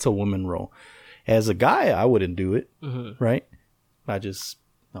 that's a woman role. As a guy, I wouldn't do it. Mm-hmm. Right. I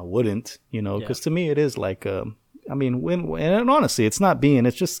wouldn't, because to me it is like, and honestly, it's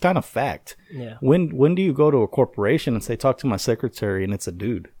just kind of fact. Yeah. When do you go to a corporation and say, talk to my secretary, and it's a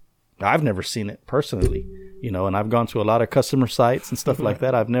dude? I've never seen it personally, and I've gone to a lot of customer sites and stuff like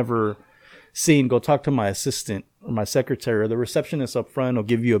that. I've never seen go talk to my assistant or my secretary, or the receptionist up front will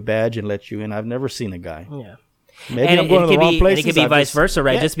give you a badge and let you in. I've never seen a guy. Yeah. Maybe I'm going to the wrong places. And it could be vice versa,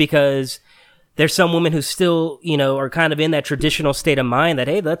 right? Just because there's some women who still, are kind of in that traditional state of mind that,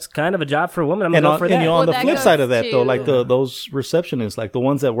 hey, that's kind of a job for a woman. I'm going to go for that. And on the flip side of that, though, like those receptionists, like the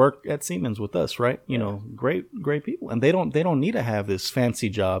ones that work at Siemens with us, right? Great people. And they don't need to have this fancy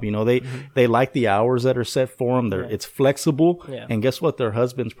job. They like the hours that are set for them. It's flexible. Yeah. And guess what? Their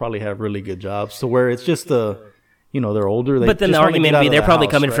husbands probably have really good jobs. So where it's just they're older. But then the argument would be they're probably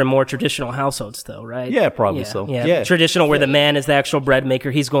coming from more traditional households, though, right? Yeah, probably so. Yeah. Traditional where the man is the actual bread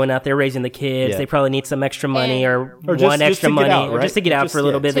maker. He's going out there raising the kids. Yeah. They probably need some extra money or extra money or just to get out for a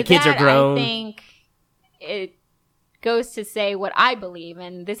little bit. The kids are grown. I think it goes to say what I believe,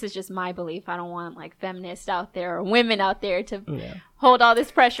 and this is just my belief. I don't want like feminists out there or women out there to hold all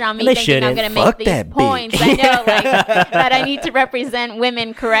this pressure on me thinking I'm going to make these points. I know that I need to represent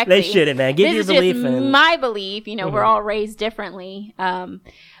women correctly. They shouldn't, man. Give your belief. This is just my belief. We're all raised differently.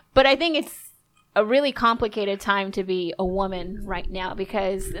 But I think it's a really complicated time to be a woman right now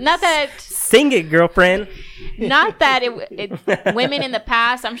because not that sing it, girlfriend. Not that women in the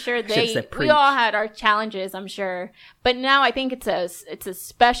past, I'm sure we all had our challenges, I'm sure, but now I think it's a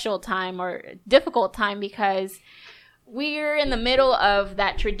special time or difficult time because we're in the middle of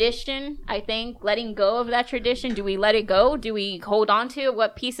that tradition. I think letting go of that tradition. Do we let it go? Do we hold on to it?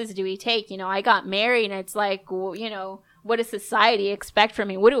 What pieces do we take? I got married and it's like, what does society expect from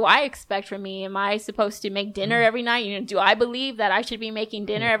me? What do I expect from me? Am I supposed to make dinner every night? Do I believe that I should be making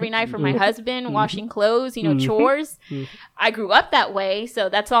dinner every night for my husband, washing clothes, chores? I grew up that way, so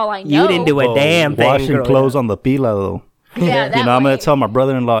that's all I know. You didn't do a damn thing. Washing clothes on the pila, though. Yeah, I'm gonna tell my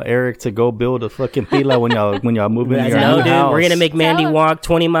brother-in-law Eric to go build a fucking pila when y'all move in your new house. We're gonna make Mandy walk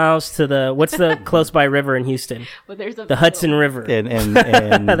 20 miles to what's the close by river in Houston? Well, there's the Hudson River, and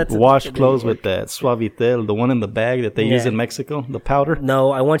wash clothes with that Suavitel, the one in the bag that they use in Mexico, the powder.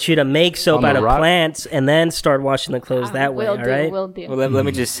 No, I want you to make soap out of plants and then start washing the clothes that way. All right. Will do. Well, let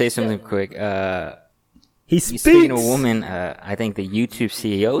me just say something quick. Speaking of a woman, I think the YouTube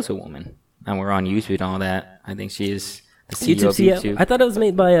CEO is a woman, and we're on YouTube and all that. I think she is. YouTube. I thought it was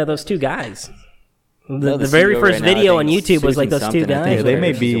made by those two guys. The very first video on YouTube was like those two guys. Yeah, they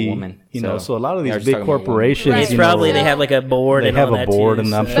may be, so a lot of these big corporations, it's probably they have like a board. They have a board,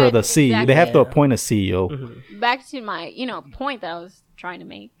 and I'm sure the CEO. They have to appoint a CEO. Mm-hmm. Back to my, point that I was trying to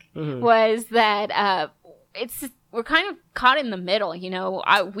make was that we're kind of caught in the middle,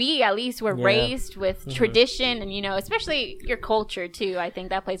 we at least were raised with tradition and, especially your culture too. I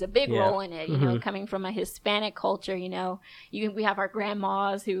think that plays a big role in it, coming from a Hispanic culture, we have our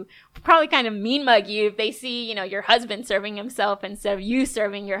grandmas who probably kind of mean mug you if they see, your husband serving himself instead of you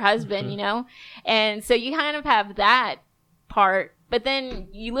serving your husband, and so you kind of have that part. But then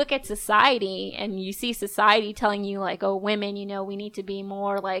you look at society and you see society telling you like, oh, women, we need to be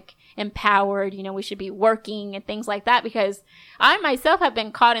more like empowered, we should be working and things like that. Because I myself have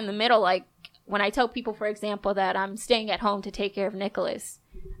been caught in the middle. Like when I tell people, for example, that I'm staying at home to take care of Nicholas,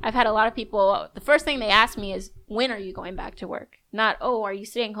 I've had a lot of people, the first thing they ask me is, when are you going back to work? Not, oh, are you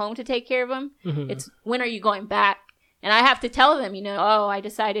staying home to take care of him? It's, when are you going back? And I have to tell them, I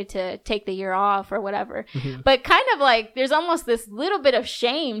decided to take the year off or whatever. But kind of like there's almost this little bit of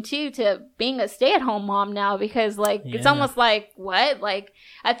shame too to being a stay-at-home mom now because it's almost like what? Like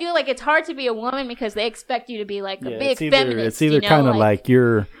I feel like it's hard to be a woman because they expect you to be like a big feminist. It's either kind of like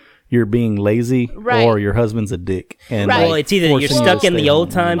you're being lazy or your husband's a dick. And well, it's either you're stuck in the old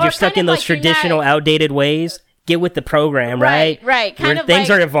times, you're stuck in those traditional outdated ways. Get with the program, right? Right. Kind of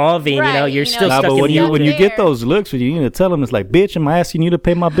things are evolving, you're still stuck but in the when you get those looks, you need to tell them, it's like, bitch, am I asking you to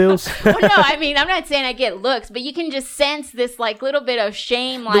pay my bills? Well, no, I mean, I'm not saying I get looks, but you can just sense this, like, little bit of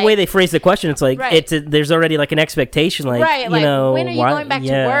shame. Like, the way they phrase the question, it's like, there's already, like, an expectation, like, when are you going back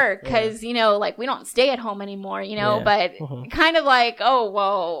to work? Because, we don't stay at home anymore, but kind of like, oh,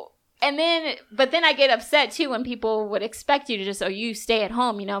 well... But then I get upset too when people would expect you to just, you stay at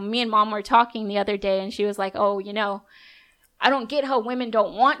home. Me and mom were talking the other day and she was like, I don't get how women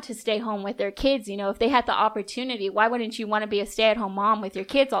don't want to stay home with their kids. If they had the opportunity, why wouldn't you want to be a stay-at-home mom with your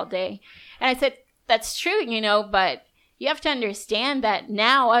kids all day? And I said, that's true, but you have to understand that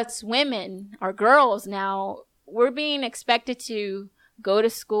now us women, our girls now, we're being expected to go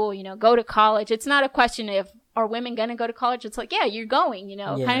to school, go to college. It's not a question of, are women going to go to college? It's like, yeah, you're going,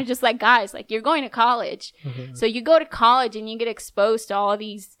 kind of just like guys, like you're going to college. So you go to college and you get exposed to all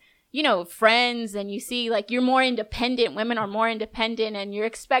these, friends, and you see like you're more independent. Women are more independent and you're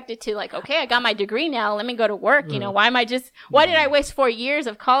expected to like, okay, I got my degree now. Let me go to work. Why did I waste 4 years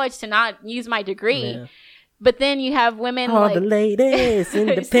of college to not use my degree? But then you have women all like the ladies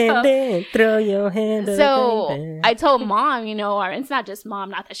independent, throw your hand up. So baby. I told mom, or it's not just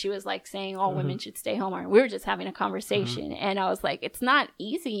mom, not that she was like saying all women should stay home, or we were just having a conversation, and I was like, it's not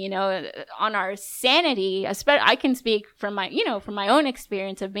easy, on our sanity. Especially, I can speak from my own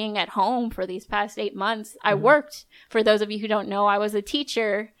experience of being at home for these past 8 months. I worked, for those of you who don't know, I was a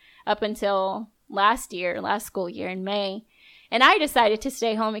teacher up until last school year in May. And I decided to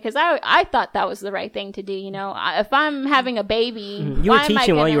stay home because I thought that was the right thing to do. If I'm having a baby, you were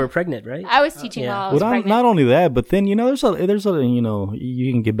teaching while you were pregnant, right? I was teaching while I was pregnant. Not only that, but then there's a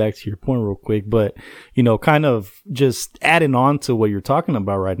you can get back to your point real quick, but kind of just adding on to what you're talking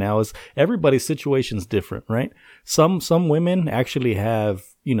about right now is everybody's situation is different, right? Some women actually have,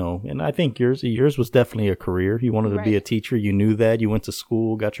 and I think yours was definitely a career. You wanted to be a teacher. You knew that. You went to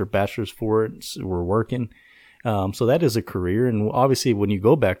school, got your bachelor's for it, were working. So that is a career. And obviously when you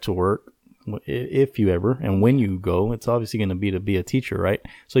go back to work, if you ever, and when you go, it's obviously going to be a teacher, right?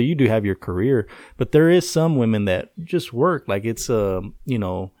 So you do have your career, but there is some women that just work like it's,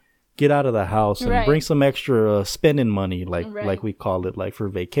 get out of the house and bring some extra spending money, like we call it, like for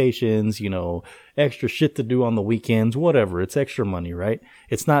vacations, extra shit to do on the weekends, whatever. It's extra money, right?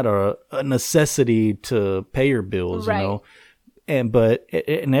 It's not a necessity to pay your bills, but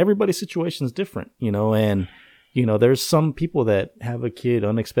everybody's situation is different, and there's some people that have a kid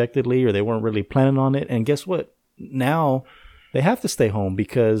unexpectedly or they weren't really planning on it. And guess what? Now they have to stay home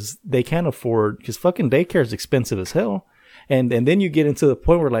because they can't afford, because fucking daycare is expensive as hell. And then you get into the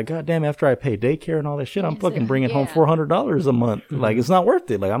point where like, God damn, after I pay daycare and all that shit, I'm fucking bringing home $400 a month. Like, it's not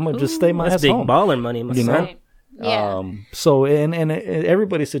worth it. Like, I'm going to just stay my ass home. That's big baller money, you know? Yeah. So and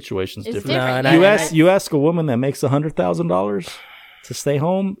everybody's situation is different. different. You ask a woman that makes $100,000 to stay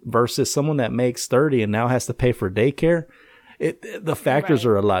home versus someone that makes 30 and now has to pay for daycare. The factors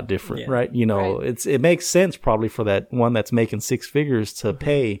are a lot different, right? It makes sense probably for that one that's making six figures to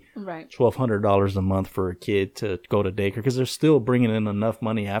pay $1,200 a month for a kid to go to daycare because they're still bringing in enough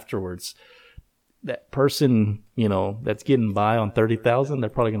money afterwards. That person, that's getting by on 30,000, they're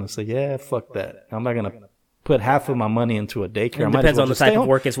probably going to say, yeah, fuck that. I'm not going to put half of my money into a daycare. It depends on the type of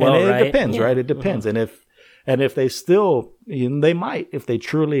work as well, right? It depends, right? It depends. And if they still, they might, if they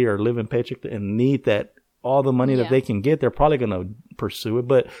truly are living paycheck and need that, all the money that they can get, they're probably going to pursue it.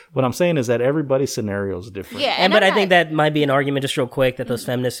 But what I'm saying is that everybody's scenario is different. Yeah, but I think that might be an argument just real quick that those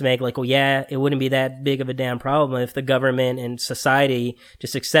feminists make. Like, well, yeah, it wouldn't be that big of a damn problem if the government and society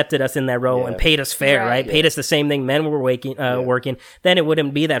just accepted us in that role and paid us fair, right? Paid us the same thing men were working. Then it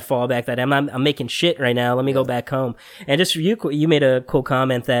wouldn't be that fallback that I'm making shit right now. Let me go back home. And just you made a cool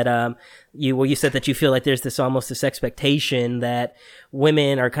comment that you said that you feel like there's almost this expectation that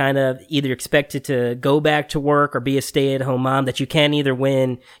women are kind of either expected to go back to work or be a stay-at-home mom, that you can't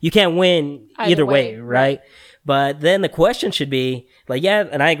win either way, right? But then the question should be like, yeah,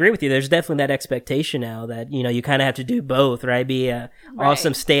 and I agree with you. There's definitely that expectation now that, you kind of have to do both, right? Be a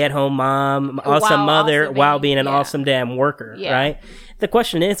awesome stay-at-home mom, awesome mother, while being an awesome damn worker, right? The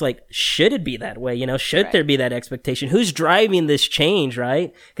question is like, should it be that way? Should there be that expectation? Who's driving this change,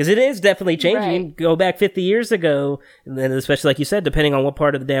 right? Because it is definitely changing. Go back 50 years ago, and then especially like you said, depending on what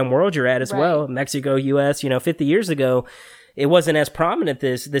part of the damn world you're at as well, Mexico, US, 50 years ago, it wasn't as prominent,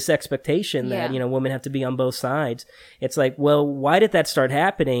 this expectation that, women have to be on both sides. It's like, well, why did that start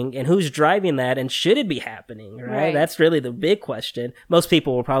happening and who's driving that and should it be happening, right? That's really the big question. Most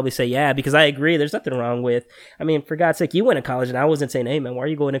people will probably say, yeah, because I agree. There's nothing wrong with, for God's sake, you went to college and I wasn't saying, hey man, why are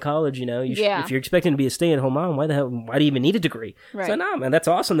you going to college? If you're expecting to be a stay-at-home mom, why do you even need a degree? So no, man, that's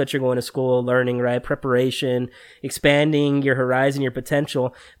awesome that you're going to school, learning, right? Preparation, expanding your horizon, your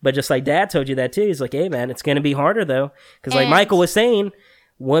potential. But just like dad told you that too, he's like, hey man, it's going to be harder though. Because like Michael was saying,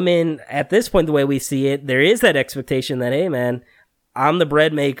 women at this point, the way we see it, there is that expectation that, hey man, I'm the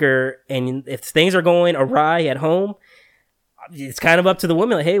bread maker, and if things are going awry at home, it's kind of up to the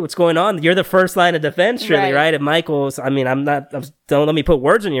woman. Like, hey, what's going on? You're the first line of defense, really, right? And Michael's, don't let me put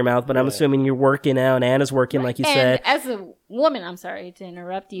words in your mouth, but I'm assuming you're working now, and Anna's working, like you said. As a woman, I'm sorry to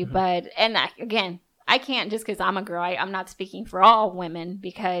interrupt you, but again, I can't just because I'm a girl. I'm not speaking for all women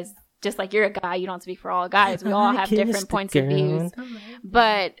because. Just like you're a guy, you don't speak for all guys. We all have different points of views.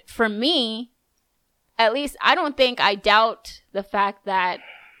 But for me, at least, I don't think I doubt the fact that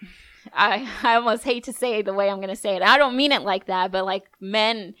I almost hate to say it the way I'm going to say it. I don't mean it like that, but like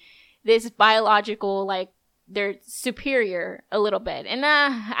men, this biological, like they're superior a little bit. And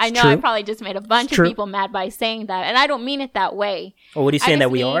I know I probably just made a bunch of people mad by saying that. And I don't mean it that way. Well, what are you saying,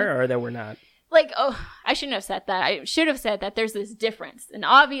 that we are or that we're not? like, I shouldn't have said that. I should have said that there's this difference, an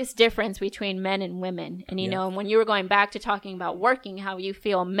obvious difference between men and women. And, you know, when you were going back to talking about working, how you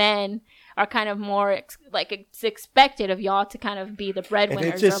feel men are kind of more like it's expected of y'all to kind of be the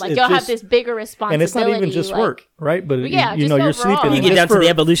breadwinners, or like y'all have this bigger responsibility. And it's not even just work, right? But you know, you're sleeping. You get down to the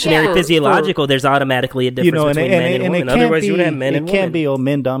evolutionary physiological, there's automatically a difference between men and women. Otherwise, you would have men and women. It can't be,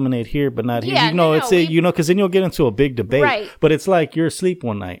 men dominate here, but not here. You know, because then you'll get into a big debate. Right. But it's like you're asleep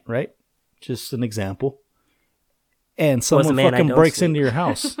one night, right? Just an example. And someone fucking breaks into your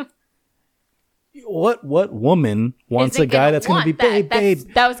house. What woman wants a guy that's going to be, babe?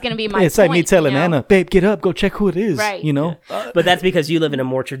 That was going to be my It's like me telling Anna, babe, get up, go check who it is. Right. You know? But that's because you live in a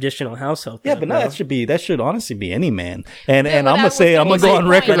more traditional household. Yeah, but no, that should honestly be any man. And I'm going to go on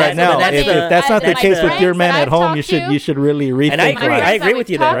record right now. If that's not the case with your man at home, you should really rethink. And I agree with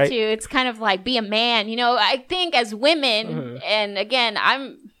you there, right? It's kind of like, be a man. You know, I think as women, and again,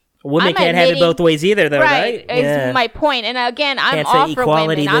 women can't have it both ways either, though, right? Is my point. And again, I'm all for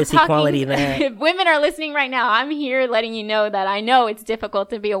women. Equality that. If women are listening right now, I'm here letting you know that I know it's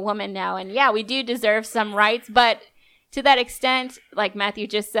difficult to be a woman now. And yeah, we do deserve some rights. But to that extent, like Matthew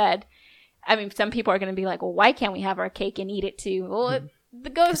just said, I mean, some people are going to be like, well, why can't we have our cake and eat it too? Well,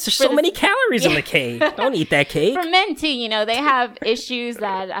 there's so many calories in the cake. Don't eat that cake. For men too, you know, they have issues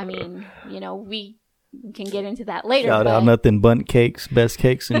that, I mean, you know, we can get into that later. Shout out Nothing Bundt Cakes, best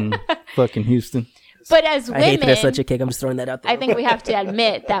cakes in fucking Houston. But as women, I hate that there's such a cake. I'm just throwing that out there. I think we have to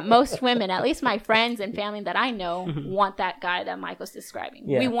admit that most women, at least my friends and family that I know, want that guy that Michael's describing.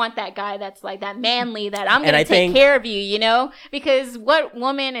 Yeah. We want that guy that's like that manly, that I'm going to take care of you, you know? Because what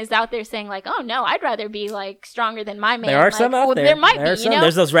woman is out there saying like, oh no, I'd rather be like stronger than my man? There are some out there. There might be, you know?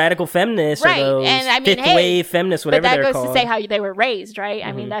 There's those radical feminists, right? Or those fifth wave feminists, whatever they're called. But that goes to say how they were raised, right?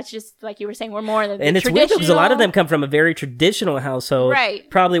 I mean, that's just like you were saying, we're more than and it's weird because a lot of them come from a very traditional household, right?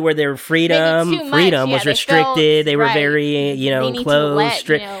 Probably where their freedom was restricted. They were very, closed,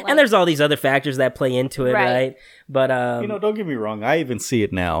 strict, and there's all these other factors that play into it, right? But don't get me wrong. I even see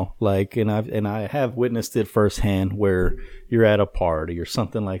it now, like, and I have witnessed it firsthand, where you're at a party or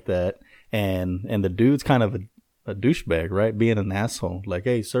something like that, and the dude's kind of a douchebag, right? Being an asshole, like,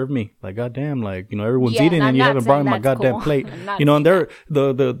 hey, serve me, like, goddamn, like, everyone's eating and you haven't brought my goddamn plate, and they're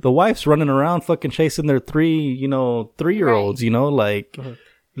the wife's running around fucking chasing their 3-year-olds, like.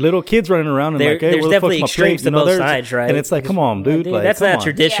 Little kids running around and there's definitely extremes to both sides, right? And it's like, come on, dude. Like, that's not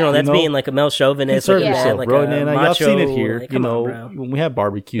traditional. That's being like a male chauvinist. Serve yourself, bro. And y'all seen it here. When we have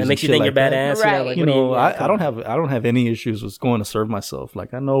barbecues, that makes you think you're badass, right? I don't have any issues with going to serve myself.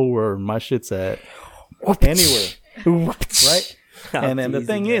 Like, I know where my shit's at. Anywhere, right? And the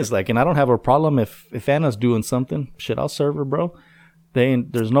thing is, like, and I don't have a problem if Anna's doing something. Shit, I'll serve her, bro.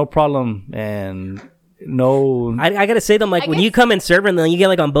 There's no problem, and. No, I gotta say though, Mike, when you come and serve and then you get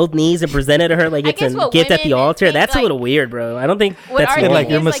like on both knees and present it to her like it's a gift at the altar, that's a little weird, bro. I don't think that's like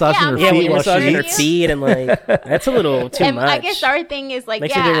you're massaging her feet. Yeah, you're massaging her feet and like that's a little too much. I guess our thing is like,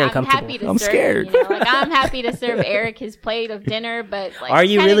 I'm happy to serve. I'm scared. Like, I'm happy to serve Eric his plate of dinner, but like, are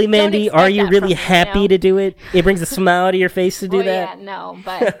you really, Mandy? Are you really happy to do it? It brings a smile to your face to do that. Yeah, no,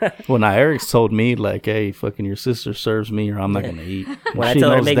 but well, now Eric's told me like, hey, fucking your sister serves me or I'm not gonna eat. When I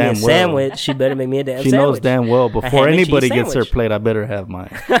tell her to make me a sandwich, she better make me a damn sandwich. She knows damn well. Before anybody gets her plate, I better have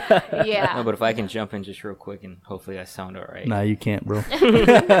mine. Yeah. No, but if I can jump in just real quick and hopefully I sound all right. Nah, you can't, bro.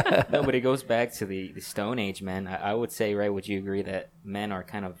 No, but it goes back to the Stone Age, man. I would say, right, would you agree that men are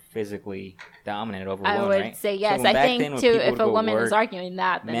kind of physically dominant over women, right? I would say yes. So I think, too, if a woman is arguing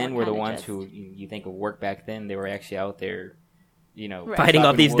that, then men were the ones who, you think of work back then, they were actually out there, fighting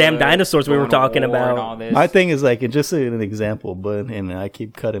off these damn dinosaurs we were talking about. My thing is like, just an example, and I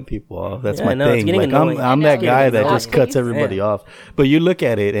keep cutting people off. That's my thing. Like, I'm that guy that just cuts everybody off. But you look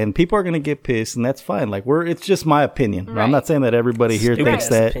at it, and people are gonna get pissed, and that's fine. Like, it's just my opinion. Right. I'm not saying that everybody here thinks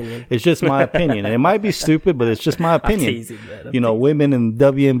that. It's just my opinion, and it might be stupid, but it's just my opinion. Women in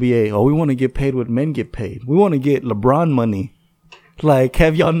WNBA. Oh, we want to get paid what men get paid. We want to get LeBron money. Like,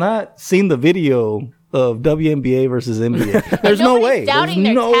 have y'all not seen the video of WNBA versus NBA? There's no way. There's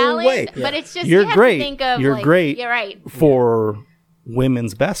no way. But it's just you're great. Think of, you're great. You're right. For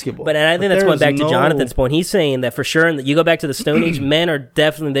women's basketball. But I think that's going back to Jonathan's point. He's saying that for sure, and you go back to the Stone Age, men are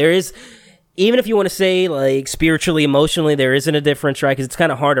definitely, there is, even if you want to say like spiritually, emotionally, there isn't a difference, right? Because it's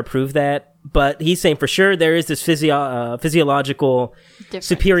kind of hard to prove that. But he's saying for sure there is this physiological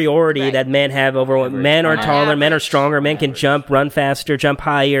superiority that men have over women. Men are taller, men are stronger, men can jump, run faster, jump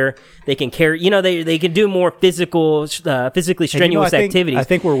higher. They can carry, they can do more physically strenuous activities. I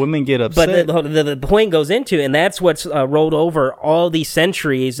think where women get upset. But the point goes into, and that's what's rolled over all these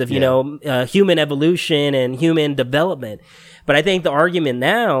centuries of, human evolution and human development. But I think the argument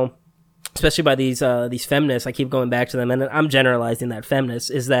now especially by these feminists, I keep going back to them, and I'm generalizing that feminists,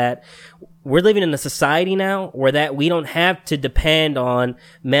 is that we're living in a society now where that we don't have to depend on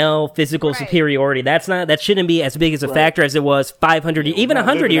male physical superiority. That shouldn't be as big as a factor as it was 500, even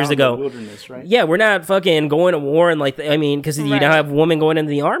 100 years ago. Right? Yeah, we're not fucking going to war and because you now have women going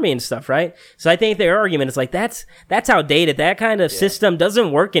into the army and stuff, right? So I think their argument is like, that's outdated. That kind of system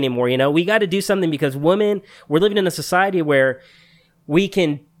doesn't work anymore. We got to do something because we're living in a society where we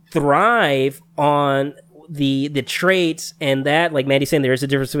can thrive on the traits, and that, like Maddie's saying, there is a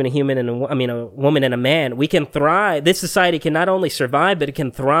difference between a woman and a man. We can thrive. This society can not only survive, but it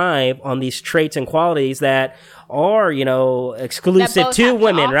can thrive on these traits and qualities that are, exclusive to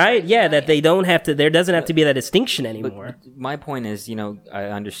women, right? Yeah, that they don't have to. There doesn't have to be that distinction anymore. But my point is, I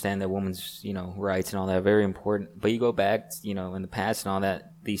understand that women's, rights and all that are very important. But you go back, in the past and all that,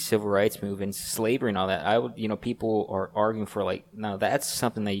 these civil rights movements, slavery and all that, people are arguing for, now that's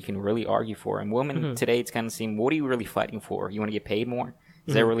something that you can really argue for. And women today, it's kind of seeing, what are you really fighting for? You want to get paid more?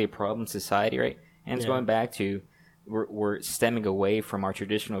 Is that really a problem in society, right? And it's going back to, we're stemming away from our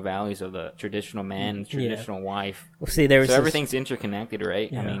traditional values of the traditional man, traditional wife. Well, see, everything's interconnected,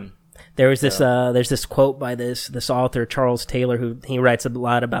 right? Yeah. There's this quote by this author, Charles Taylor, he writes a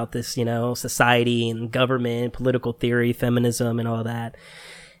lot about this, society and government, political theory, feminism, and all that.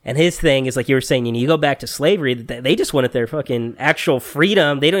 And his thing is, like you were saying, you go back to slavery, they just wanted their fucking actual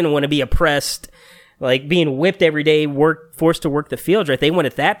freedom. They don't want to be oppressed, like being whipped every day, forced to work the fields, right? They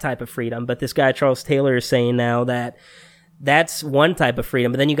wanted that type of freedom. But this guy, Charles Taylor, is saying now that that's one type of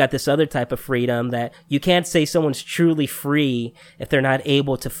freedom. But then you got this other type of freedom that you can't say someone's truly free if they're not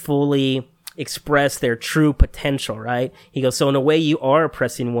able to fully express their true potential, right? He goes, so in a way you are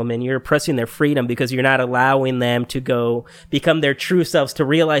oppressing women. You're oppressing their freedom because you're not allowing them to go become their true selves, to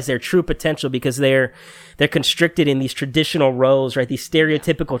realize their true potential, because they're constricted in these traditional roles, right? These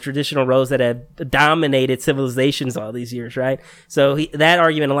stereotypical traditional roles that have dominated civilizations all these years, right? So that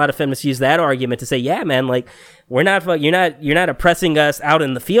argument, a lot of feminists use that argument to say, yeah, man, like, you're not oppressing us out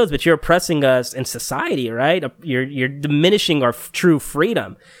in the fields, but you're oppressing us in society, right? You're diminishing our true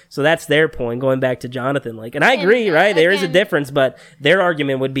freedom. So that's their point, going back to Jonathan. And I agree, right? There is a difference, but their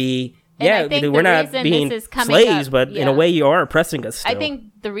argument would be, we're not being slaves, but in a way you are oppressing us still. I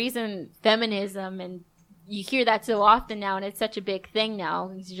think the reason feminism, and you hear that so often now, and it's such a big thing now,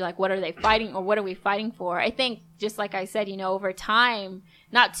 because you're like, what are they fighting, or what are we fighting for? I think, just like I said, over time,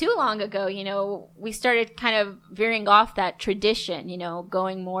 not too long ago, we started kind of veering off that tradition,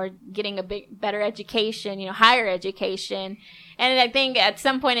 going more, getting a better education, higher education. And I think at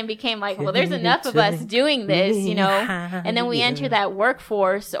some point it became like, well, there's enough of us doing this, and then we enter that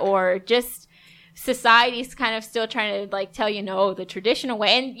workforce, or just society's kind of still trying to tell the traditional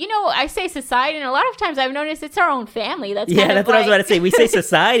way. And I say society, and a lot of times I've noticed it's our own family. That's what I was about to say. We say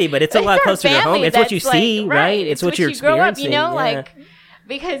society, but it's a lot closer to home. It's what you see, right? It's what you're experiencing. Grow up,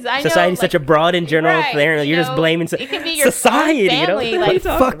 because I know society's such a broad and general thing. You're just blaming it can be your society. Family,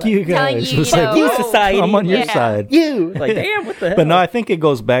 fuck you guys. You society. I'm on your side. You damn, what the hell? But no, I think it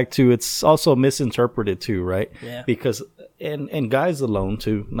goes back to, it's also misinterpreted too, right? Yeah. Because and guys alone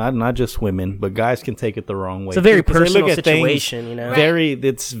too, not just women, but guys can take it the wrong way. It's a very personal situation,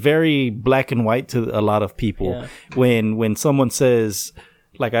 It's very black and white to a lot of people. Yeah. When someone says,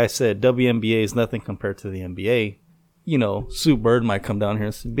 like I said, WNBA is nothing compared to the NBA. Sue Bird might come down here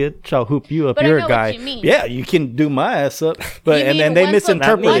and say, bitch, I'll hoop you up. But You're I know a guy. what you mean. Yeah, you can do my ass up. But and then they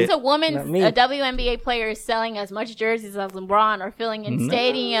misinterpret it. Once a WNBA player is selling as much jerseys as LeBron, or filling in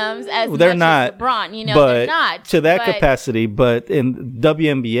stadiums as much as LeBron, they're not. To that capacity, but in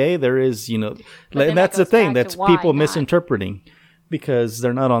WNBA, there is, and that's the thing. That's people misinterpreting, because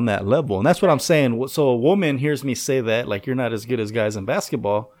they're not on that level. And that's what I'm saying. So a woman hears me say that, like, you're not as good as guys in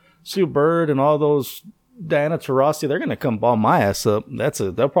basketball. Sue Bird and all those, Diana Taurasi, they're gonna come ball my ass up.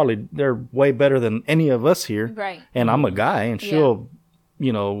 They're way better than any of us here. Right. And I'm a guy, and she'll,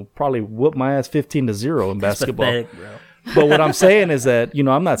 probably whoop my ass 15-0 in basketball. Pathetic, bro. But what I'm saying is that,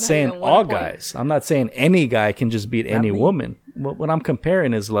 I'm not saying all guys. I'm not saying any guy can just beat any woman. What I'm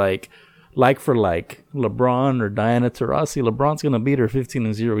comparing is like for like LeBron or Diana Taurasi. LeBron's gonna beat her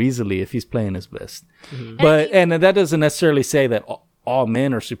 15-0 easily if he's playing his best. Mm-hmm. But and that doesn't necessarily say that all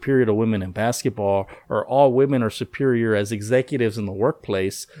men are superior to women in basketball, or all women are superior as executives in the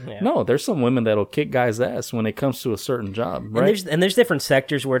workplace. Yeah. No, there's some women that'll kick guys' ass when it comes to a certain job, right? And there's different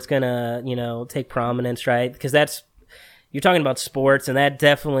sectors where it's gonna, take prominence, right? Because you're talking about sports, and that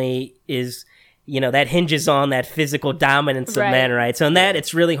definitely is, that hinges on that physical dominance of men, right? So in that,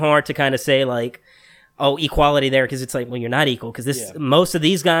 it's really hard to kind of say like, equality there, because it's like, well, you're not equal, because most of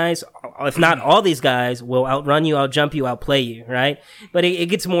these guys, if not all these guys, will outrun you, outjump you, outplay you, right? But it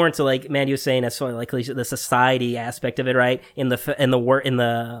gets more into, like Mandy was saying, that's sort of like the society aspect of it, right? In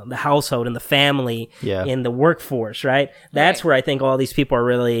the household, in the family, in the workforce, right? That's where I think all these people are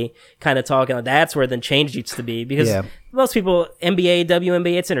really kind of talking about. That's where the change needs to be, because most people, NBA,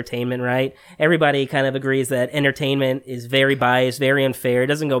 WNBA, it's entertainment, right? Everybody kind of agrees that entertainment is very biased, very unfair. It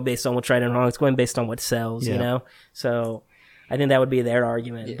doesn't go based on what's right and wrong. It's going based on what sells, you know? So I think that would be their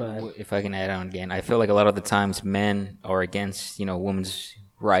argument. But if I can add on again, I feel like a lot of the times men are against, women's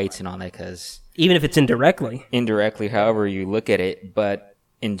rights and all that, because even if it's indirectly, however you look at it, but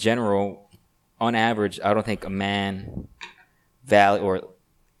in general, on average, I don't think a man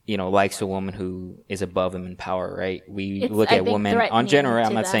likes a woman who is above him in power, right? We look at women on general.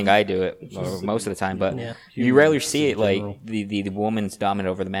 I'm not saying I do it most of the time, but you rarely see it like the woman's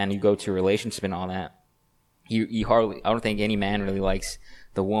dominant over the man. You go to a relationship and all that. You hardly. I don't think any man really likes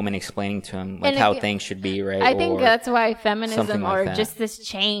the woman explaining to him how things should be, right? I think that's why feminism just this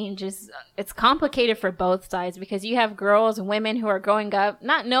change it's complicated for both sides, because you have girls and women who are growing up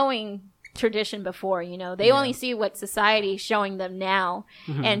not knowing tradition before, they only see what society is showing them now,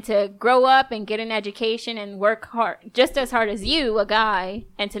 and to grow up and get an education and work hard, just as hard as you, a guy,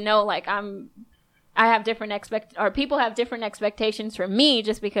 and to know like I have different people have different expectations from me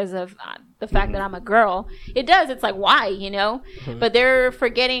just because of the fact that I'm a girl. It's like, why, but they're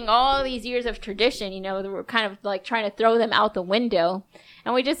forgetting all these years of tradition, we're kind of like trying to throw them out the window.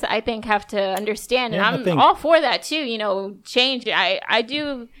 And we just, I think, have to understand, and I'm all for that too, change. I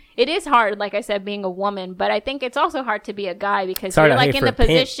do. It is hard, like I said, being a woman, but I think it's also hard to be a guy, because you're like in the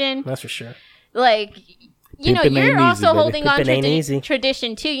position. That's for sure. Like, you're also holding on to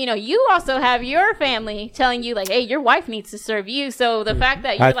tradition too. You also have your family telling you like, hey, your wife needs to serve you. So the fact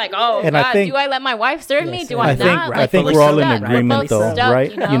that you're like, oh God, do I let my wife serve me? Do I not? I think we're all in agreement though,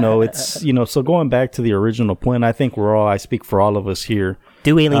 right? It's, so going back to the original point, I think I speak for all of us here.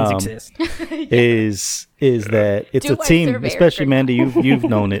 Do aliens exist? Is that it's a team, especially Mandy, you've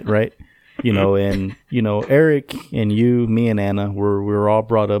known it, right? And Eric and you, me and Anna, we're all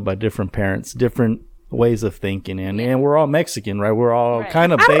brought up by different parents, different ways of thinking, and we're all Mexican, right? We're all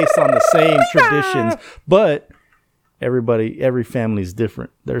kind of based on the same traditions, but every family is different.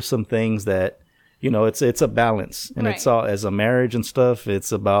 There's some things that it's a balance, and it's all, as a marriage and stuff,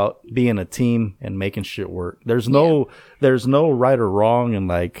 it's about being a team and making shit work. There's no right or wrong in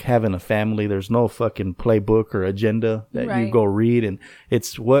like having a family. There's no fucking playbook or agenda that you go read, and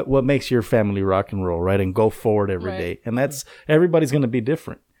it's what makes your family rock and roll, right? And go forward every day. And that's, everybody's going to be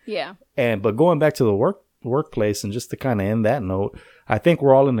different. Yeah. But going back to the workplace, and just to kind of end that note, I think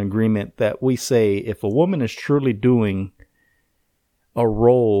we're all in agreement that we say if a woman is truly doing a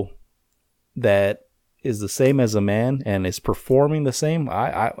role that is the same as a man and is performing the same,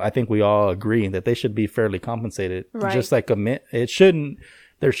 I think we all agree that they should be fairly compensated. Right. Just like there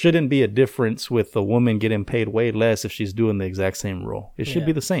shouldn't be a difference with a woman getting paid way less if she's doing the exact same role. It should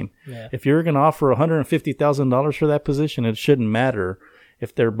be the same. Yeah. If you're going to offer $150,000 for that position, it shouldn't matter.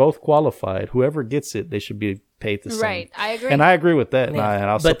 If they're both qualified, whoever gets it, they should be paid the same. Right, I agree. And I agree with that.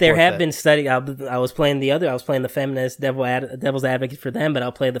 Yeah. But there have been studies. I was playing the feminist devil's advocate for them, but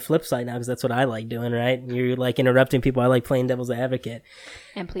I'll play the flip side now because that's what I like doing, right? You're like interrupting people. I like playing devil's advocate.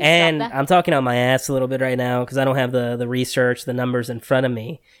 And please and stop that. I'm talking on my ass a little bit right now because I don't have the research, the numbers in front of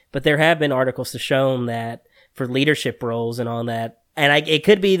me. But there have been articles to show that for leadership roles and all that, and it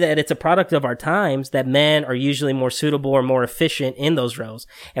could be that it's a product of our times that men are usually more suitable or more efficient in those roles.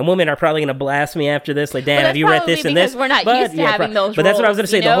 And women are probably going to blast me after this. Like, Dan, have you read this and this? We're not used to having those roles. But that's what I was going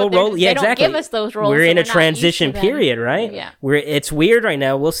to say. The whole role, they exactly. Don't give us those roles. We're in a transition period, right? Yeah. It's weird right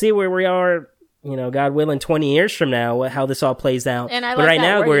now. We'll see where we are, God willing, 20 years from now, how this all plays out. And I but right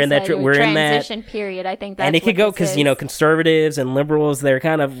now, we're in that transition period. I think that's and it could go because conservatives and liberals, they're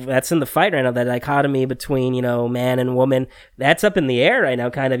that's in the fight right now. That dichotomy between man and woman, that's up in the air right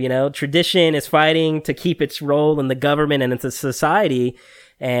now. Kind of tradition is fighting to keep its role in the government and into society.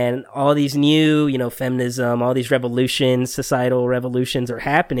 And all these new, feminism, all these revolutions, societal revolutions are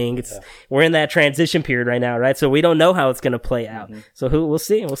happening. We're in that transition period right now, right? So we don't know how it's going to play out. Mm-hmm. So we'll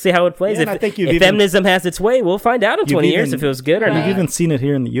see. We'll see how it plays. Yeah, if feminism has its way, we'll find out in 20 years if it was good or not. You've even seen it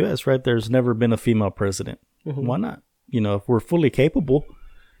here in the U.S., right? There's never been a female president. Mm-hmm. Why not? If we're fully capable.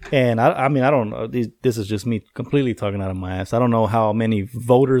 And I mean, I don't know. This is just me completely talking out of my ass. I don't know how many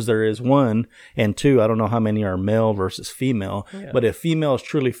voters there is, one. And two, I don't know how many are male versus female. Yeah. But if females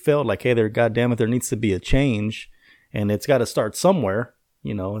truly felt like, hey, goddamn it, there needs to be a change and it's got to start somewhere.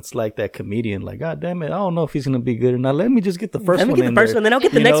 You know, it's like that comedian, like, God damn it, I don't know if he's gonna be good or not. Let me just get the first Let me one get in the first there. one, then I'll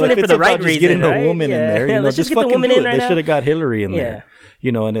get the You next know, one if in for it's the about right just reason. getting right? the woman in there, you know, let's just get the fucking woman do in it. right They now. should have got Hillary in Yeah. there.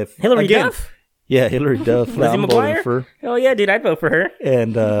 You know, and if Hillary again, Duff? Yeah, Hillary Duff. Lizzie I'm voting McGuire? for. Oh yeah, dude, I'd vote for her.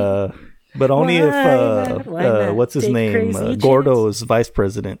 And but only Why not what's his take name? crazy Gordo is vice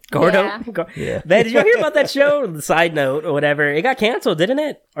president. Gordo. Yeah. Yeah. Man, did y'all hear about that show? Side note or whatever. It got canceled, didn't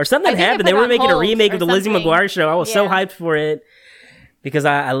it? Or something I think it happened. put They were on making a hold remake or of the Lizzie something. McGuire show. I was so Yeah. hyped for it because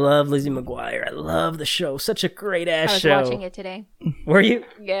I love Lizzie McGuire. I love the show. Such a great I ass was show. watching it today. Were you?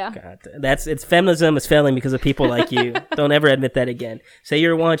 Yeah. God, it's feminism is failing because of people like you. Don't ever admit that again. Say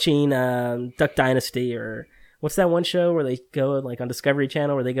you're watching Duck Dynasty or what's that one show where they go like on Discovery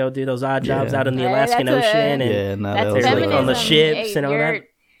Channel where they go do those odd jobs out in the Hey, Alaskan that's a- Ocean and Yeah, no, That's that was feminism. on the ships and all you're, that.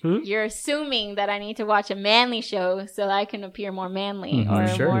 Hmm? You're assuming that I need to watch a manly show so that I can appear more manly or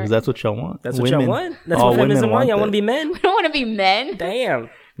Sure, more. because that's what y'all want. That's what y'all want. That's all what feminism women want. Y'all that. want to be men. I don't want to be men. Damn.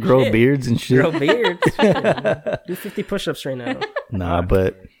 Grow Shit. beards and shit. Grow beards. Do 50 push-ups right now. Nah,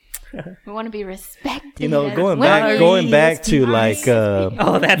 but We want to be respected. you know, as going women. back to like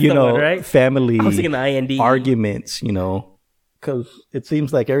Oh, that's you the know, one, right? family I was thinking the IND. arguments, you know, because it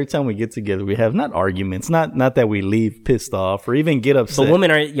seems like every time we get together, we have not arguments, not that we leave pissed off or even get upset. But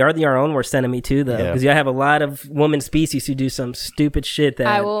women are your own worst enemy too, though, Yeah. because you have a lot of woman species who do some stupid shit that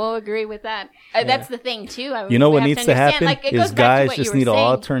I will agree with that. That's the thing too. You know we what have needs to understand, happen like, it is goes back to guys what you just were need to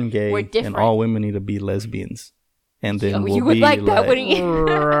all saying. turn gay We're and different. all women need to be lesbians. And then Oh, we'll you would be like that, wouldn't you?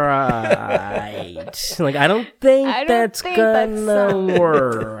 right. Like I don't think I don't that's think that's gonna so.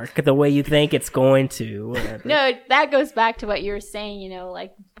 work the way you think it's going to. Whatever. No, that goes back to what you were saying. You know,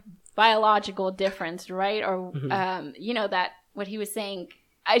 like biological difference, right? Or you know that what he was saying.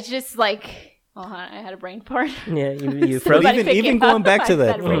 I just like. Oh, I had a brain fart. Yeah, you Somebody froze. pick even it going up. back to I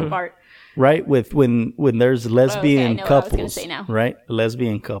that, had a brain fart. right with when there's lesbian know what I was gonna couples, say now. right?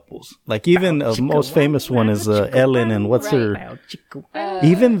 Lesbian couples. Like even a most famous one is Ellen and what's her.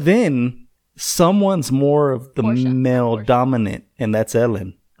 Even then, someone's more of the male dominant, and that's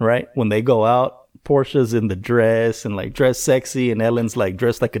Ellen, right? When they go out, Portia's in the dress and like dressed sexy, and Ellen's like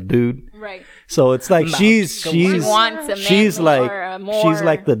dressed like a dude. Right. So it's like She wants a she's manly like or a more- she's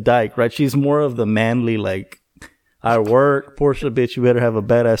like the dyke, right? She's more of the manly, like I work, Portia, bitch, you better have a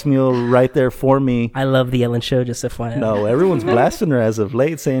badass meal right there for me. I love the Ellen Show. Just FYI. No, everyone's blasting her as of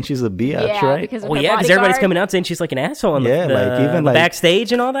late, saying she's a biatch, Yeah, right? because of Well, her yeah, because everybody's bodyguard. coming out saying she's like an asshole on Yeah, the, like, even, the like-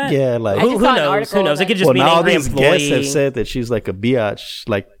 backstage and all that. Yeah, like I just Who saw an knows? article Who knows? It that- could just well, be an now all angry these employee. guests have said that she's like a biatch,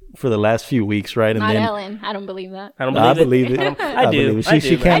 like for the last few weeks, right? And Not then Ellen. I don't believe that. I don't I believe believe it. I do. believe it. I She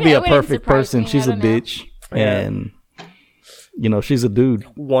do, can't but- be a It wouldn't perfect surprise person. me. She's I a don't know. bitch, and you know she's a dude.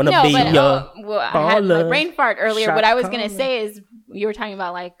 Wanna No, be but a well, I had my baller. brain fart earlier. Shot What I was gonna caller. say is you were talking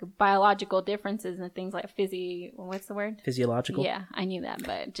about like biological differences and things like what's the word? physiological. Yeah, I knew that,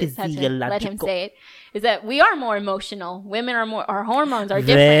 but just had to let him Physiological. say it. Is that we are more emotional. Women are more. Our hormones are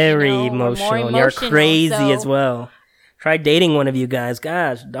different. Very you know? We're more emotional. You're crazy so- as well. Try dating one of you guys.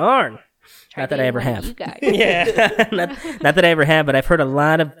 Gosh, darn. Try Not that I dating ever one of have. you guys. Yeah, not that I ever have, but I've heard a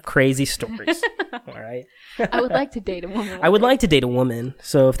lot of crazy stories. All right. I would like to date a woman. I would like to date a woman.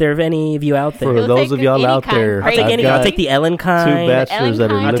 So if there are any of you out there, For You'll those take of y'all any out kind, there, right? I'll take any. I'll got take the Ellen two kind. bachelors that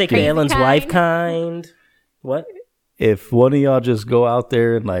are Ellen I'll take the looking. Ellen's kind. wife kind. What? If one of y'all just go out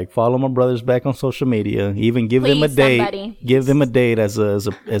there and like follow my brothers back on social media, even give them a Please, date, somebody. give them a date as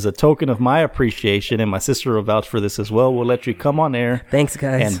a token of my appreciation, and my sister will vouch for this as well. We'll let you come on air Thanks,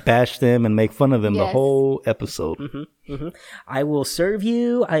 guys. and bash them and make fun of them the Yes. whole episode. I will serve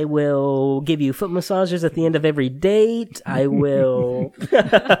you. I will give you foot massages at the end of every date. I will.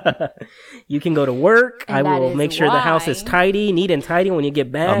 You can go to work. And I that will is make sure the house is why- tidy, neat and tidy when you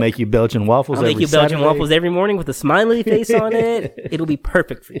get back. I'll make you Belgian waffles. I'll make every you Belgian Saturday. waffles every morning with a smiley face on it. It'll be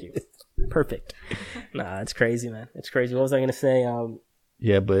perfect for you. Perfect. Nah, it's crazy, man. It's crazy. What was I going to say?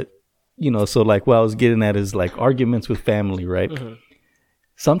 Yeah, but you know, so like what I was getting at is like arguments with family, right? Mm-hmm.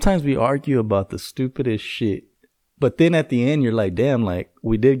 Sometimes we argue about the stupidest shit, but then at the end you're like, damn, like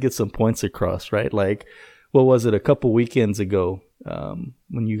we did get some points across, right? Like, what was it, a couple weekends ago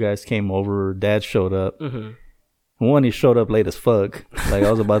when you guys came over, Dad showed up. Mm-hmm. One, he showed up late as fuck. Like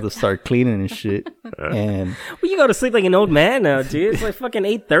I was about to start cleaning and shit, and well, you go to sleep like an old man now, dude. It's like fucking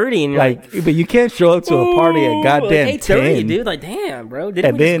 8:30, and you're like, but you can't show up to a party at goddamn like 8:30, 10. dude. Like, damn, bro. Didn't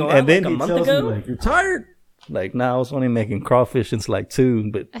And we then just go out like a he month tells ago? me like, you're tired. Like, nah, I was only making crawfish since like 2,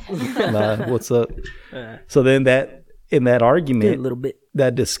 but nah, what's up? So then in that a argument, little bit.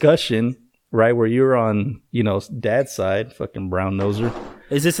 that discussion, right, where you're on, you know, Dad's side, fucking brown noser,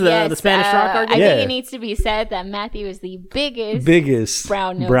 Is this the Spanish rock argument? I think it needs to be said that Matthew is the biggest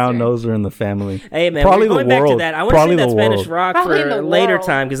brown noser in the family. Hey man, probably going the back world. to that, I want to say that Spanish rock for a later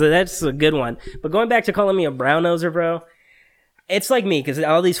time because that's a good one. But going back to calling me a brown noser, bro, it's like me because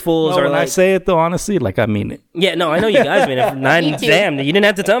all these fools are when like. I say it though, honestly, like I mean it. Yeah, no, I know you guys mean it. Damn, you didn't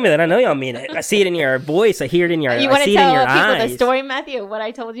have to tell me that. I know y'all mean it. I see it in your voice. I hear it in your. You want to tell people eyes. the story, Matthew? What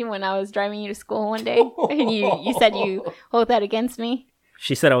I told you when I was driving you to school one day, and you said you hold that against me.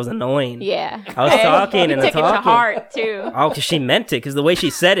 She said I was annoying. Yeah, I was talking and took talking. it to heart too. Oh, because she meant it. Because the way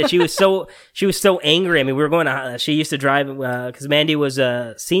she said it, she was so angry. I mean, we were going to. She used to drive because Mandy was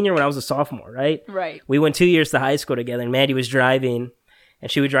a senior when I was a sophomore, right? Right. We went 2 years to high school together, and Mandy was driving,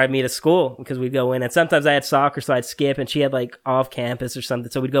 and she would drive me to school because we'd go in. And sometimes I had soccer, so I'd skip, and she had like off campus or something,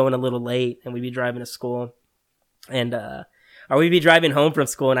 so we'd go in a little late, and we'd be driving to school, and or we'd be driving home from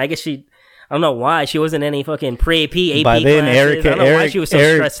school, and I guess she. I don't know why she wasn't any fucking pre-AP. By then, classes. I don't know why she was so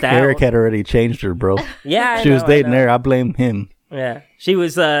stressed out. Eric had already changed her, bro. Yeah, she was dating Eric. I blame him. Yeah, she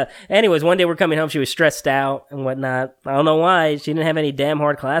was. Anyways, one day we're coming home. She was stressed out and whatnot. I don't know why. She didn't have any damn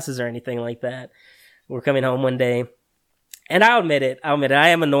hard classes or anything like that. We're coming home one day, and I'll admit it. I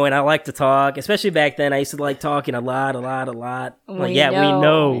am annoying. I like to talk, especially back then. I used to like talking a lot.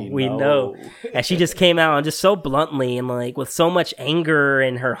 We know. And she just came out and just so bluntly and like with so much anger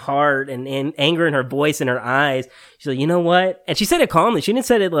in her heart and anger in her voice and her eyes. She's like, you know what? And she said it calmly. She didn't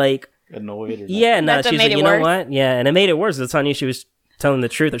say it like annoyed. Yeah, no. She's like, you know what? Yeah, and it made it worse. It's on you. She was telling the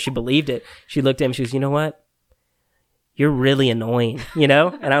truth, or she believed it. She looked at him. She was, you know what? You're really annoying, you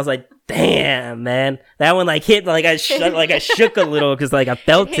know? And I was like, damn, man. That one like hit, like I shook a little because like I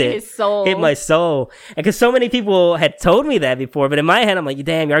felt it. Hit my soul. And because so many people had told me that before, but in my head, I'm like,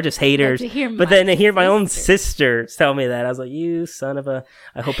 damn, you're just haters. But then to hear my own sister tell me that, I was like, you son of a,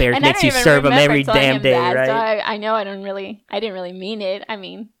 I hope Eric makes you serve him every damn day, right? So I know I didn't really mean it. I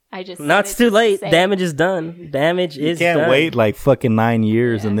mean, I just no, it's too late. Damage is done. Damage is done. You can't wait like fucking 9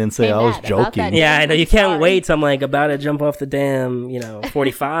 years and then say I was joking. Yeah, I know. You can't wait. So I'm like about to jump off the damn,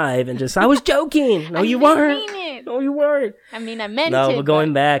 45 and just, I was joking. No, you weren't. No, you weren't. I mean, I meant it. No, but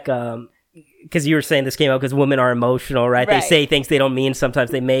going back, because you were saying this came out because women are emotional, right? They say things they don't mean.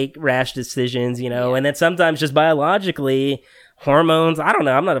 Sometimes they make rash decisions, and then sometimes just biologically, hormones. I don't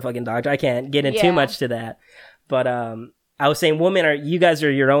know. I'm not a fucking doctor. I can't get in too much to that. But I was saying, you guys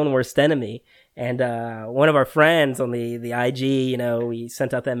are your own worst enemy. And one of our friends on the IG, we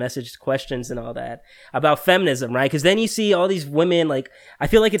sent out that message, questions and all that about feminism, right? Because then you see all these women, like, I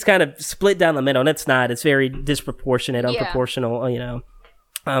feel like it's kind of split down the middle, and it's not. It's very disproportionate, unproportional,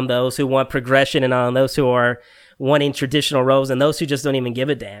 those who want progression and on those who are wanting traditional roles and those who just don't even give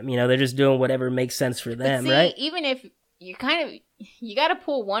a damn. They're just doing whatever makes sense for them, right? Even if you you got to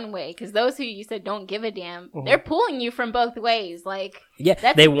pull one way, because those who you said don't give a damn, they're pulling you from both ways. Like,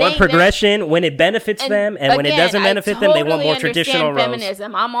 yeah, they want progression when it benefits them, and when it doesn't benefit them, they want more traditional roles.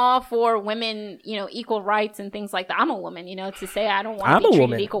 Feminism. I'm all for women, equal rights and things like that. I'm a woman, to say I don't want to be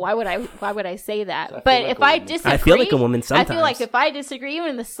treated equal. Why would I say that? But if I disagree, I feel like a woman sometimes. I feel like if I disagree even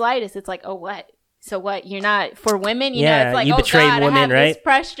in the slightest, it's like, oh, what? So what? You're not for women? It's like, you betrayed women, right? This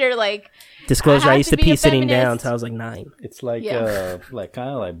pressure, like. Disclosure, I used to pee sitting down until I was like 9. It's like like kind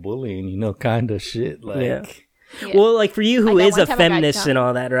of like bullying, kind of shit. Like, yeah. Well, like for you who is a feminist and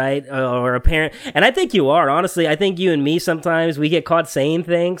all that, right? Or a parent. And I think you are, honestly. I think you and me sometimes, we get caught saying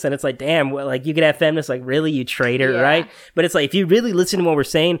things and it's like, damn, like you could have feminists like, really, you traitor, right? But it's like, if you really listen to what we're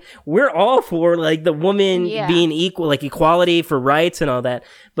saying, we're all for like the woman being equal, like equality for rights and all that.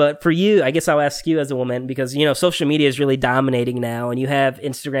 But for you, I guess I'll ask you as a woman, because, social media is really dominating now, and you have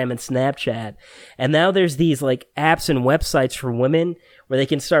Instagram and Snapchat. And now there's these like apps and websites for women where they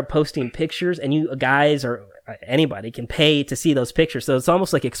can start posting pictures, and you guys or anybody can pay to see those pictures. So it's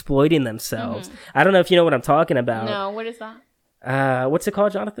almost like exploiting themselves. I don't know if you know what I'm talking about. No, what is that? What's it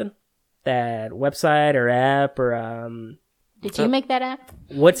called, Jonathan? That website or app or Did you make that app?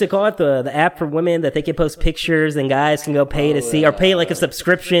 What's it called? The app for women that they can post pictures and guys can go pay to see, or pay like a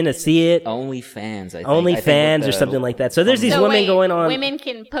subscription to see it. OnlyFans, I think. OnlyFans or something like that. So there's these women going on. Women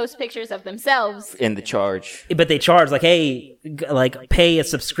can post pictures of themselves. In the charge. But they charge like, hey, like pay a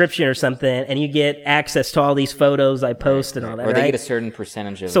subscription or something and you get access to all these photos I post and all that, or they right? get a certain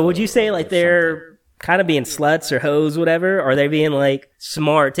percentage of So would you say like they're kind of being sluts or hoes, whatever? Or are they being like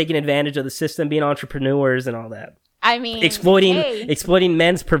smart, taking advantage of the system, being entrepreneurs and all that? I mean, exploiting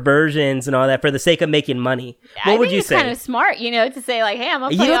men's perversions and all that for the sake of making money. What would you say? It's kind of smart, to say like, "Hey, I'm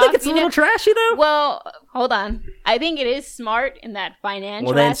gonna." You don't think it's a little trashy though? Well, hold on. I think it is smart in that financial.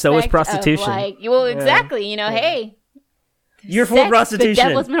 Well, then so is prostitution. Exactly. Hey, you're for prostitution. The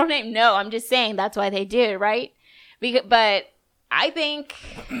devil's middle name. No, I'm just saying that's why they do it, right? But I think.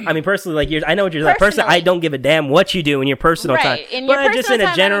 I mean, personally, like I know what you're like. Personally, I don't give a damn what you do in your personal time. In your personal just in a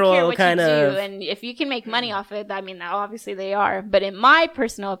time, general I don't care what kind you of. do. And if you can make money off it, I mean, obviously they are. But in my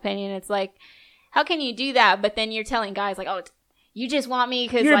personal opinion, it's like, how can you do that? But then you're telling guys like, oh, you just want me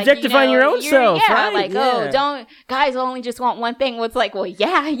because you're like, objectifying your own self, right? Like, oh, don't guys only just want one thing. Well, it's like, well,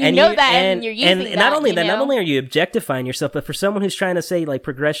 yeah, you know that, and you're using that. And not only that, know? not only are you objectifying yourself, but for someone who's trying to say like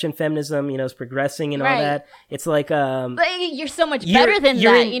progression feminism, is progressing and all that, it's like you're so much better than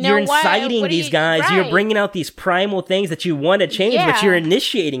that. You're inciting these guys. Right. You're bringing out these primal things that you want to change, but you're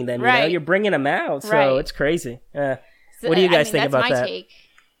initiating them. You're bringing them out. So it's crazy. What do you guys think about that? That's my take.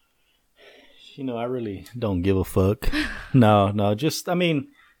 I really don't give a fuck. No, just, I mean,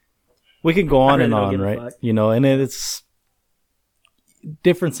 we can go on and on, right? And it's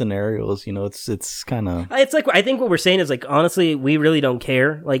different scenarios, it's kind of... It's like, I think what we're saying is, like, honestly, we really don't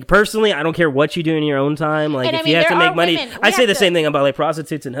care. Like, personally, I don't care what you do in your own time. Like, if you have to make money... I say the same thing about, like,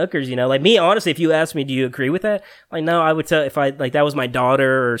 prostitutes and hookers, Like, me, honestly, if you ask me, do you agree with that? Like, no, I would tell, if that was my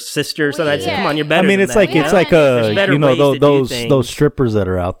daughter or sister or something, I'd say, come on, you're better than it's that, like, it's like those strippers that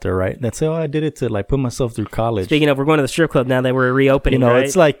are out there, right? That say, oh, I did it to, like, put myself through college. Speaking of, we're going to the strip club now that we're reopening, right?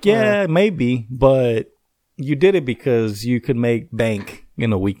 It's like, maybe, but you did it because you could make bank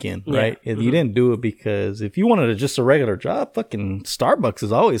in a weekend, right? And you didn't do it because if you wanted just a regular job, fucking Starbucks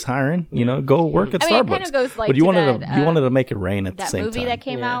is always hiring. Go work at Starbucks. It kind of goes like, but you wanted to make it rain at the same time. That movie that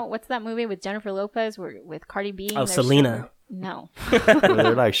came out, what's that movie with Jennifer Lopez, with Cardi B? Oh, Selena. No.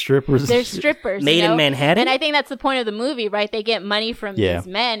 They're like strippers. They're strippers. Made in Manhattan? And I think that's the point of the movie, right? They get money from these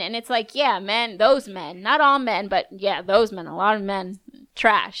men. And it's like, those men. Not all men, but those men. A lot of men.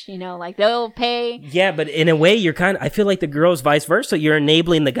 Trash, like they'll pay. Yeah, but in a way, you're I feel like the girls vice versa. You're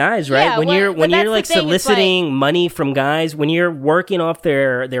enabling the guys, right? Yeah, when you're like soliciting money from guys, when you're working off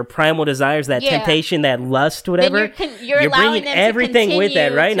their primal desires, that temptation, that lust, whatever, you're bringing everything with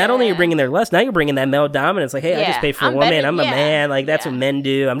that, right? Not only are you bringing their lust, now you're bringing that male dominance. Like, hey, I just paid for a woman. I'm a man. Like that's what men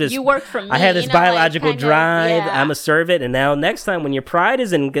do. I'm just you work for me. I have this biological drive. I'm a servant, and now next time when your pride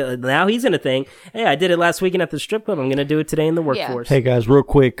is in, now he's in a thing. Hey, I did it last weekend at the strip club. I'm going to do it today in the workforce. Hey guys. Real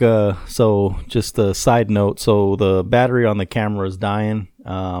quick, so just a side note. So the battery on the camera is dying.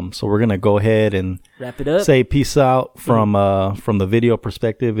 So we're gonna go ahead and wrap it up. Say peace out from the video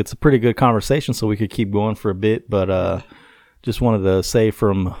perspective. It's a pretty good conversation, so we could keep going for a bit. But just wanted to say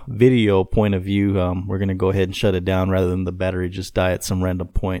from video point of view, we're gonna go ahead and shut it down rather than the battery just die at some random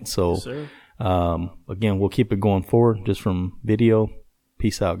point. So again, we'll keep it going forward just from video.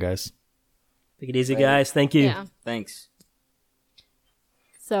 Peace out, guys. Take it easy, guys. Thank you. Yeah. Thanks.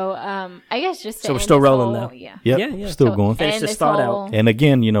 So, I guess just to so we're still rolling though. Yeah, still going. Finish this thought out. And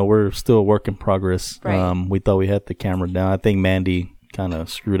again, we're still a work in progress. Right. We thought we had the camera down. I think Mandy kind of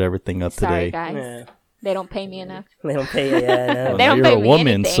screwed everything up Sorry, today. Guys. Yeah. They don't pay me enough. They don't pay you. No. They don't you're pay a me woman,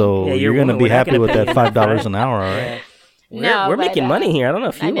 anything. so you're going to be happy with that $5 an hour, all right? We're making money here. I don't know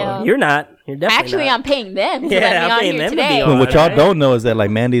if you are. You're not. You're definitely Actually, not. I'm paying them. I'm paying them to be on. What y'all don't know is that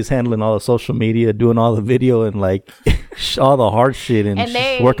like Mandy's handling all the social media, doing all the video, and like all the hard shit, and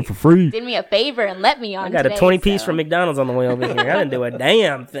she's working for free. Did me a favor and let me on. I got today, a 20-piece from McDonald's on the way over here. I didn't do a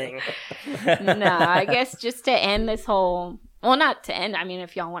damn thing. No, I guess just to end this whole. Well, not to end. I mean,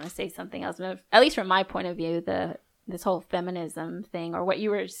 if y'all want to say something else, but at least from my point of view, this whole feminism thing, or what you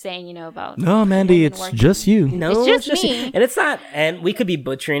were saying, about. No, Mandy, it's just you. No, it's just me. And it's not, and we could be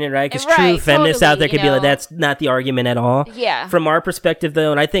butchering it, right? Because true feminists out there could be like, that's not the argument at all. Yeah. From our perspective,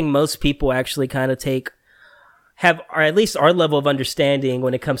 though, and I think most people actually kind of or at least our level of understanding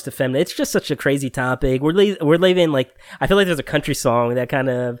when it comes to feminism. It's just such a crazy topic. We're living like, I feel like there's a country song that kind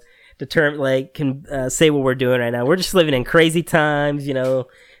of can say what we're doing right now. We're just living in crazy times,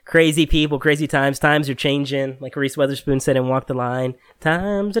 crazy people, crazy times. Times are changing. Like Reese Witherspoon said in Walk the Line,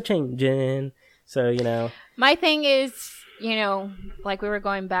 times are changing. So, My thing is, like we were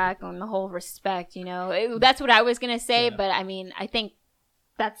going back on the whole respect, that's what I was going to say. Yeah. But I mean, I think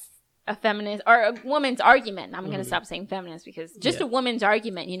that's a feminist or a woman's argument. I'm going to stop saying feminist because just a woman's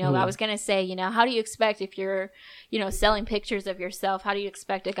argument, I was going to say, how do you expect if you're, selling pictures of yourself, how do you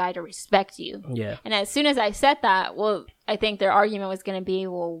expect a guy to respect you? Yeah. And as soon as I said that, well, I think their argument was going to be,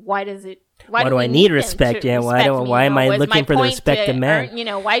 well, why do I need respect? Yeah. Why am I looking for the respect of men?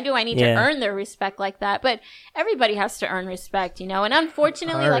 Why do I need to earn their respect like that? But everybody has to earn respect, and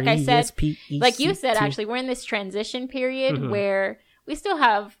unfortunately, like I said, like you said, actually, we're in this transition period where we still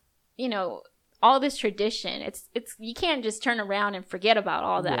have, all this tradition. It's you can't just turn around and forget about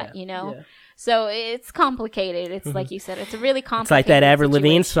all that, Yeah. So it's complicated. It's like you said, it's a really complicated. It's like that Avril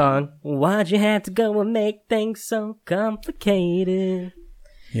Lavigne song. Why'd you have to go and make things so complicated?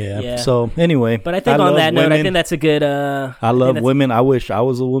 Yeah. So anyway, but I think on that note, I think that's a good. I love women. I wish I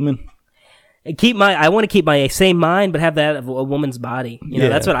was a woman. I want to keep my same mind, but have that of a woman's body. You know,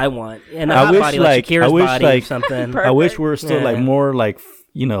 that's what I want. And I wish body, like Shakira's body or something. I wish we were still like more like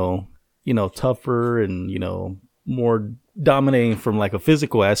tougher and more dominating from like a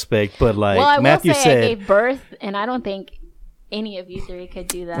physical aspect. But like Matthew said, I gave birth, and I don't think any of you three could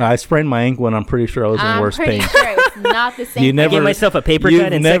do that. I sprained my ankle, and I'm pretty sure I was in worse pain. I'm pretty sure it's not the same. I gave myself a paper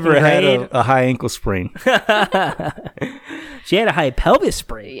cut in second grade. You've never had a high ankle sprain. She had a high pelvis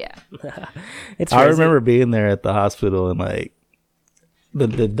sprain. Yeah. I remember being there at the hospital, and like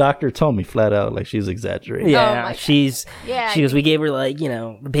the doctor told me flat out, like, she's exaggerating. Yeah, she goes, we gave her like,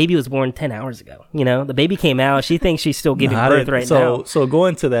 the baby was born 10 hours ago. The baby came out. She thinks she's still giving birth now. So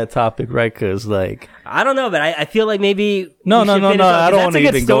going to that topic, right? Because like, I don't know, but I feel like maybe no. I don't want to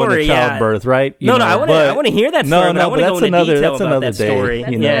even go into childbirth, right? I want to hear that story. No, but that's another day. Story.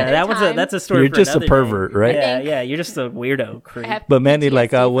 That's a story. You're just a pervert, right? Yeah, you're just a weirdo creep. But Mandy,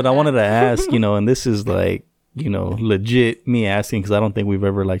 like, what I wanted to ask, and this is like, legit me asking, because I don't think we've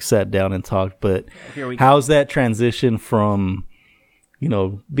ever like sat down and talked, but how's that transition from,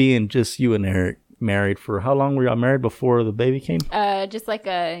 being just you and Eric married for how long were y'all married before the baby came? Just like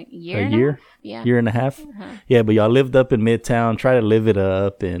a year. Yeah. Year and a half. Yeah, but y'all lived up in Midtown, try to live it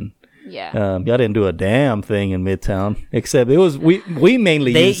up, and y'all didn't do a damn thing in Midtown, except it was we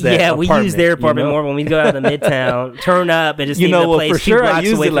mainly used that apartment. We used their apartment more when we go out of the Midtown, turn up and just leave the place for sure I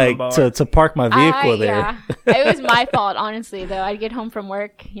used it like to park my vehicle there. Yeah. It was my fault, honestly, though. I'd get home from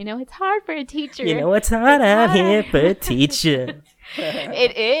work, it's hard for a teacher. It's hard out here for a teacher.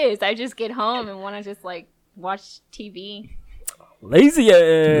 It is. I just get home and want to just like watch TV. Lazy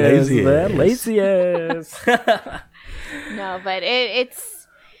ass. No, but it's.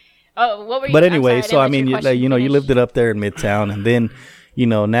 Oh, what were you? But anyway, so I mean, you lived it up there in Midtown, and then,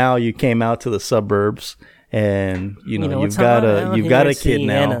 now you came out to the suburbs, and you've got a kid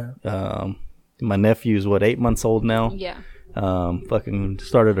now. My nephew's 8 months old now. Yeah. Fucking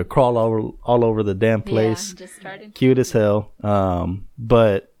started to crawl all over the damn place. Yeah, just started. Cute as hell.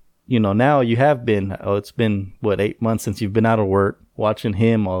 But now you have been. It's been 8 months since you've been out of work, watching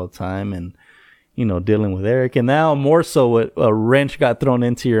him all the time, and dealing with Eric, and now more so a wrench got thrown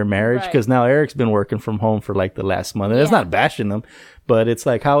into your marriage, because now Eric's been working from home for like the last month, and it's not bashing them, but it's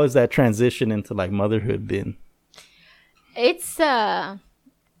like, how has that transition into like motherhood been? It's hard,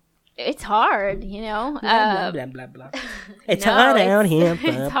 blah, blah, blah, blah. It's hard out here.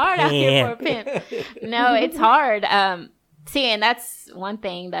 It's hard out here for a pimp. No, it's hard. See, and that's one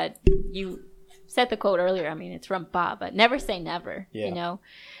thing that you said the quote earlier. I mean, it's from Bob, but never say never.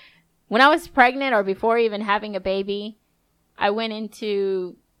 When I was pregnant or before even having a baby, I went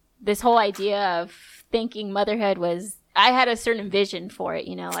into this whole idea of thinking motherhood was, I had a certain vision for it,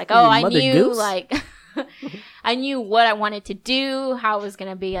 I knew like, I knew what I wanted to do, how I was going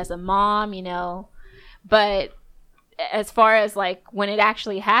to be as a mom, but as far as like when it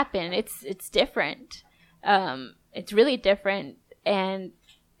actually happened, it's different. It's really different. And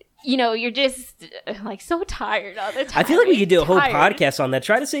you're just like so tired all the time. I feel like we could do a whole podcast on that.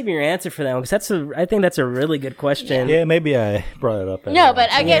 Try to save your answer for that one, because I think that's a really good question. Yeah, maybe I brought it up. No,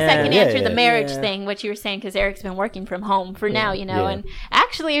 but I guess I can answer the marriage thing, what you were saying, because Eric's been working from home for now, and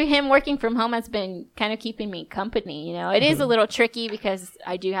actually him working from home has been kind of keeping me company. It is a little tricky because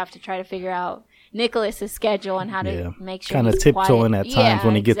I do have to try to figure out Nicholas's schedule and how to make sure kind of tiptoeing at times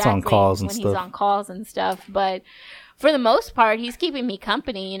when he gets on calls and stuff. When he's on calls and stuff, but for the most part, he's keeping me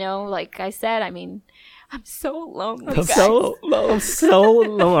company, Like I said, I mean, I'm so lonely. I'm so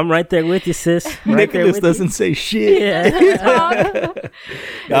low. I'm right there with you, sis. Nicholas doesn't say shit. Yeah.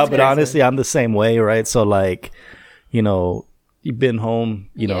 No, but honestly, I'm the same way, right? So, like, you've been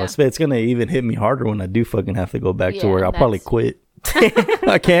home, it's going to even hit me harder when I do fucking have to go back to work. I'll probably quit.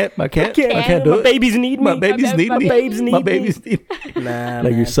 I can't do it. My babies need me. My babies need me. My babies need me. Nah,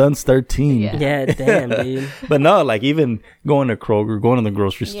 like, your son's 13. Yeah, damn, dude. But no, like, even going to Kroger, going to the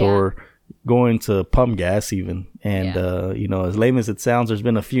grocery store, going to pump gas even. And, as lame as it sounds, there's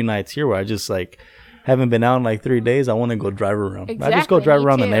been a few nights here where I just, like, haven't been out in like 3 days. I want to go drive around. Exactly, I just go drive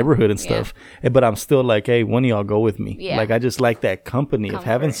around the neighborhood and stuff. But I'm still like, hey, one of y'all go with me. Yeah. Like, I just like that company of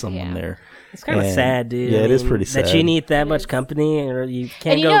having someone there. It's kind of sad, dude. Yeah, it is pretty sad. That you need that much company, or you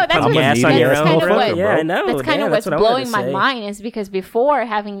can't go pump gas on your own. I know. That's kind of what's blowing my mind, is because before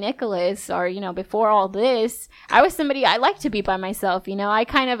having Nicholas, or before all this, I was somebody, I like to be by myself.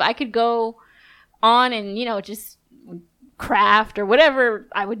 I could go on and just craft or whatever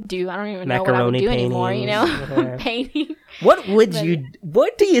I would do. I don't even know what I would do anymore. Painting. What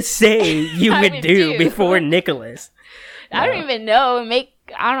do you say you would do before Nicholas? I don't even know.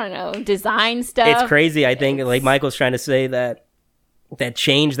 I don't know, design stuff. It's crazy. I think like Michael's trying to say that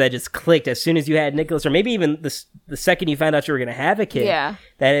change that just clicked as soon as you had Nicholas, or maybe even the second you found out you were going to have a kid. Yeah.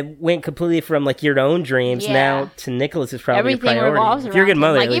 That it went completely from like your own dreams now to Nicholas is probably everything your priority. revolves If you're a good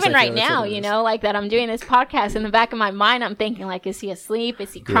mother, like at least even I right feel now, that's you know, like that I'm doing this podcast. In the back of my mind, I'm thinking like, is he asleep?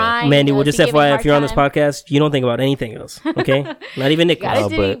 Is he crying? Mandy, You know, well, is just he giving FYI, hard if you're on this time? podcast, you don't think about anything else, okay? Not even Nicholas.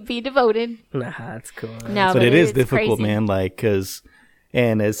 Gotta be devoted. Nah, that's cool. No, but it is it's difficult, crazy. man. Like, cause,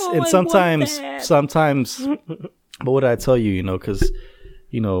 and it's Oh, and I sometimes, want but what did I tell you? You know, because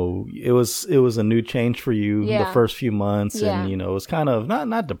you know, it was a new change for you the first few months, and you know, it was kind of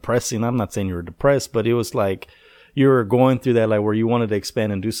not depressing. I'm not saying you were depressed, but it was like you were going through that, like where you wanted to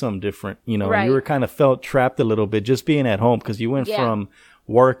expand and do something different. You know, and you were kind of felt trapped a little bit just being at home because you went from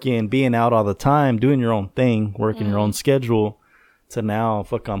working, being out all the time, doing your own thing, working your own schedule, to now,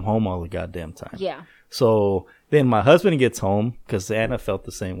 fuck, I'm home all the goddamn time. Yeah. So then my husband gets home because Anna felt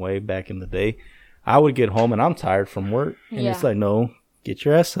the same way back in the day. I would get home and I'm tired from work, and it's like, no. Get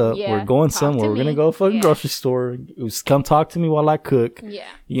your ass up. We're going somewhere. We're going to go to a fucking grocery store. Just come talk to me while I cook. Yeah.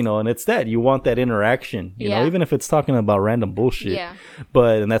 You know, and it's that. You want that interaction, you know, even if it's talking about random bullshit. Yeah.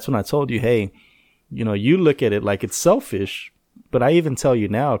 But, and that's when I told you, hey, you know, you look at it like it's selfish. But I even tell you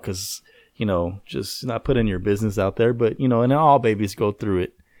now, because, you know, just not putting your business out there. But, you know, and all babies go through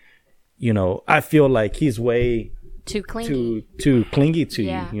it. You know, I feel like he's way too clingy, too clingy to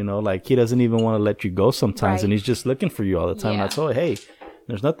you, you know, like he doesn't even want to let you go sometimes, and he's just looking for you all the time. And I told him, hey,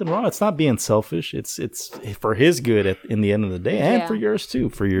 there's nothing wrong. It's not being selfish. It's for his good in the end of the day, and for yours too,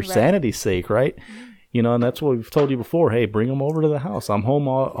 for your sanity's sake, right? You know, and that's what we've told you before. Hey, bring him over to the house. I'm home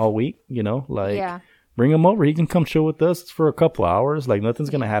all week, you know, like bring him over. He can come chill with us for a couple hours. Like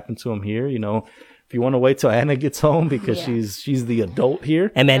nothing's gonna happen to him here, you know. If you want to wait till Anna gets home because she's the adult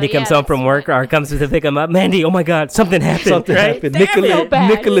here. And Mandy comes home from work or comes to pick him up. Mandy, oh my God, something happened. Something happened.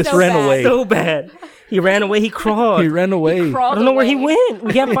 Nicholas ran away. So bad. He ran away. He crawled. He ran away. I don't know where he went.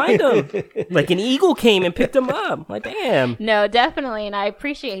 We can't find him. Like an eagle came and picked him up. Like, damn. No, definitely. And I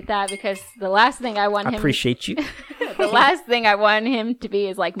appreciate that because the last thing I want him... I appreciate you. The last thing I want him to be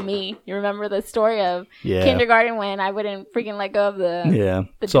is like me. You remember the story of kindergarten when I wouldn't freaking let go of the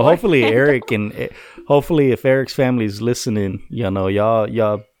so door? hopefully Eric and hopefully if Eric's family's listening, you know, y'all,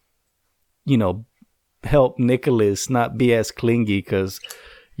 you know, help Nicholas not be as clingy because,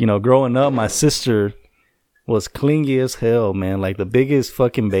 you know, growing up, my sister was clingy as hell, man. Like the biggest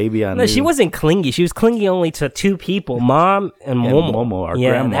fucking baby I knew. No, she wasn't clingy. She was clingy only to two people, Mom and Momo. Our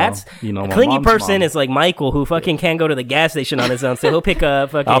grandma. That's, you know, a clingy person mom. is like Michael, who fucking can't go to the gas station on his own, so he'll pick up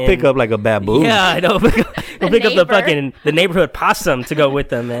fucking... I'll pick up like a baboon. Yeah, I know. He'll pick up the neighborhood possum to go with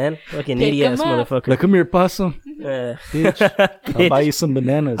them, man. Fucking needy-ass motherfucker. Like, come here, possum. Bitch, I'll buy you some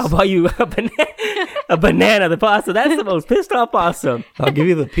bananas. I'll buy you a banana, the possum. That's the most pissed off possum. I'll give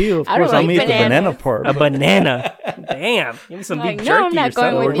you the peel. Of course, I'll eat the banana part. A banana. Damn. Give me some like, beef no, jerky I'm not or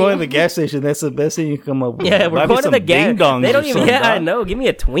something. going We're going to the gas station. That's the best thing you can come up with. Yeah, we're going to the gas. Ding dongs They don't even. Yeah, I dog. know. Give me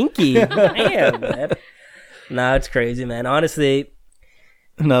a Twinkie. Damn, man. Nah, it's crazy, man. Honestly.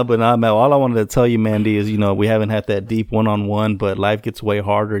 No, but man, all I wanted to tell you, Mandy, is, you know, we haven't had that deep one-on-one, but life gets way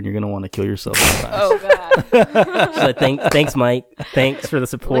harder and you're going to want to kill yourself sometimes. Oh, God. So thanks, Mike. Thanks for the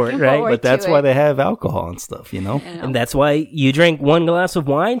support, right? But that's why they have alcohol and stuff, you know? And that's why you drank one glass of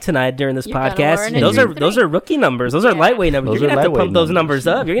wine tonight during this podcast. learn Those are rookie numbers. Those are lightweight numbers. You're going to have to pump those numbers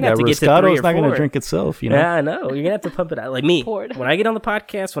up. You're going to have to get to 3 or 4. Riscato's not going to drink itself, you know? Yeah, I know. You're going to have to pump it out. Like me. When I get on the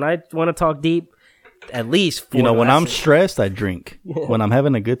podcast, when I want to talk deep, at least 4 You know, when glasses. I'm stressed, I drink. When I'm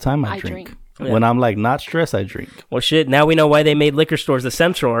having a good time, I drink. When I'm like not stressed, I drink. Well, shit. Now we know why they made liquor stores the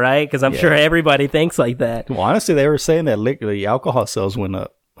central, right? Because I'm sure everybody thinks like that. Well, honestly, they were saying that the alcohol sales went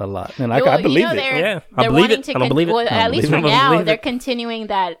up a lot, and I believe it. Yeah, I believe it. I don't believe it. Well, at least for I don't now, believe they're it. continuing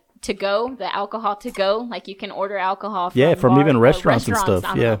that to go, the alcohol to go. Like you can order alcohol from from bars, even restaurants and stuff.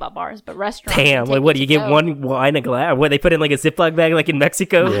 I don't know about bars, but restaurants. Damn, like what do you get one wine a glass? What they put in like a Ziploc bag like in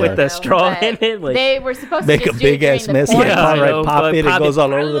Mexico with the straw in it? Like, they were supposed to make just a do it big ass during the mess. quarantine. Pop it goes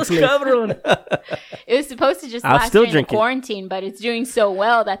all over the place. It was supposed to just I'll last still during the drink it. quarantine, but it's doing so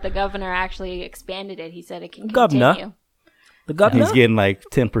well that the governor actually expanded it. He said it can Governor? continue. The governor? He's getting like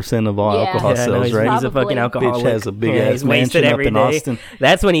 10% of all alcohol Yeah, I know, sales, he's, right? He's a fucking alcoholic. Bitch has a big he's ass wasted mansion up every in day. Austin.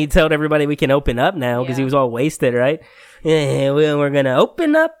 That's when he told everybody we can open up now because he was all wasted, right? we're gonna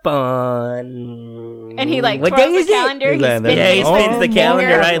open up on. And he like what twirls day the is calendar. it? He spins Yeah, he his spins the calendar,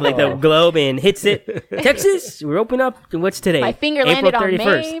 finger. right, like the globe, and hits it. Texas, we're opening up. What's today? My finger April landed on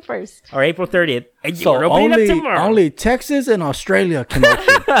 31st. May 1st. Or April 30th. So we're opening up tomorrow. only Texas and Australia can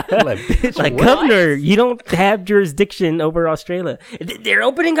open. Like, bitch, Like, what? governor, you don't have jurisdiction over Australia. They're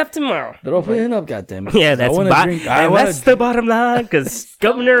opening up tomorrow. They're opening up, goddammit. Yeah, that's that's the the bottom line, because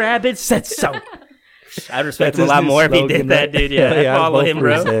Governor Abbott said so. I'd respect him a lot more if he did that, dude. Yeah, I follow vote him, for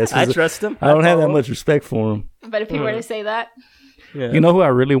his bro. ass. I trust him. I don't have that follow much respect for him. But if he were to say that, him. You know who I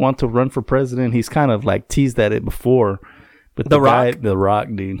really want to run for president? He's kind of like teased at it before. But The guy, Rock? The Rock,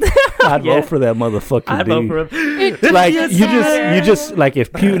 dude. I'd Yeah. vote for that motherfucker, I'd dude. vote for him. Like you just like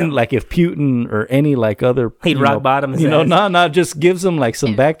if Putin or any like other He'd you rock know, bottom his you know, ass. just gives him like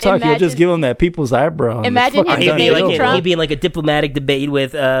some back talk. He'll just Imagine- give him that people's eyebrow. and Imagine the him fucking He'd be debating like Trump. he'd be in like a diplomatic debate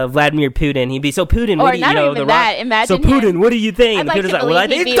with Vladimir Putin. He'd be so Putin. Or What do you, not you know? even The that. Rock. Imagine so Putin, him- what do you think? I'd And like Putin's to like, well,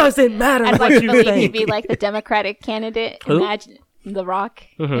 believe he'd it be- doesn't matter I'd what like to you believe he'd think. be like the Democratic candidate. Who? Imagine The Rock.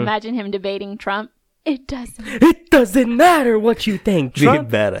 Imagine him debating Trump. It doesn't. It doesn't matter what you think, Be Trump.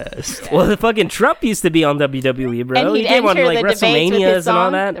 badass. Well, the fucking Trump used to be on WWE, bro. And He he'd came on enter like the debates with his WrestleManias and all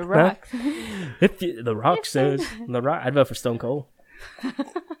song, that. The Huh? Rock. If The Rock says The Rock, I'd vote for Stone Cold.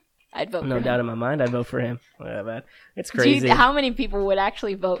 I'd vote No for him. doubt in my mind, I'd vote for him. Yeah, man. It's Do you- crazy. how many people would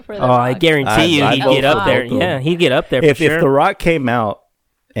actually vote for The Oh, Rock? I guarantee you, I'd he'd vote get up for there. both of them. Yeah, he'd get up there for If sure. The Rock came out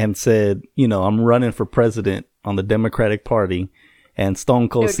and said, you know, I'm running for president on the Democratic Party, and Stone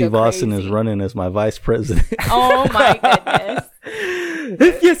Cold It would Steve go Austin is crazy. running as my vice president. Oh my goodness.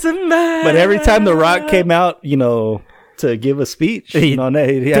 If you're somebody. But every time The Rock came out, you know, to give a speech, you know,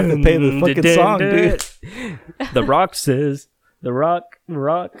 he had to pay the fucking song, dude. The Rock says, The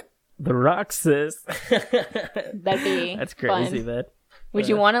Rock says. That'd be That's crazy, fun. man. Would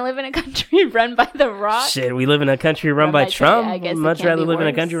you want to live in a country run by The Rock? Shit, we live in a country run Run by by Trump. I guess I'd it much can't rather be live in a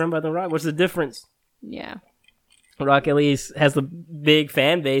worse. country run by The Rock. What's the difference? Yeah. Rock at least has the big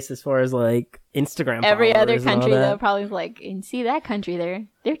fan base as far as like Instagram. Every other followers and all country, that. though, probably is like, and see that country there?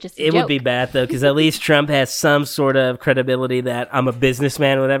 They're just a It joke. would be bad though, because at least Trump has some sort of credibility that I'm a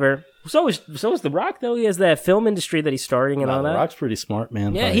businessman, or whatever. So is The Rock though. He has that film industry that he's starting and all The that. Rock's pretty smart,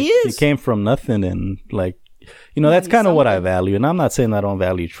 man. Yeah, Like, he is. He came from nothing, and like, you know, that's kind of what I value. And I'm not saying I don't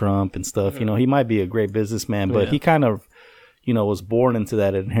value Trump and stuff. You know, he might be a great businessman, but he kind of, you know, was born into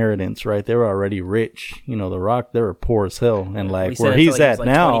that inheritance, right? They were already rich. You know, The Rock, they were poor as hell, and We like said where until he's he was, at like,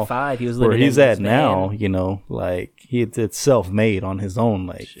 now, 25, he was where living he's in at his now, van. you know, like it's self-made on his own.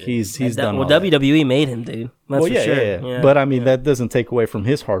 Like he's done. Well, all that. WWE made him, dude. That's Well, for yeah, sure. yeah. But I mean, that doesn't take away from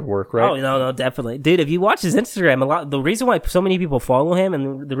his hard work, right? Oh no, definitely, dude. If you watch his Instagram, the reason why so many people follow him,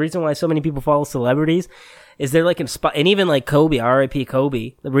 and the reason why so many people follow celebrities, is they're like and even like Kobe, R.I.P.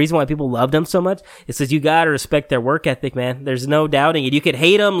 Kobe. The reason why people loved him so much is because you gotta respect their work ethic, man. There's no doubting it. You could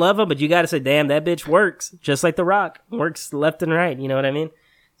hate him, love him, but you gotta say, damn, that bitch works, just like The Rock works left and right. You know what I mean?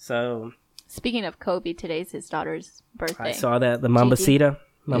 So Speaking of Kobe, today's his daughter's birthday. I saw that the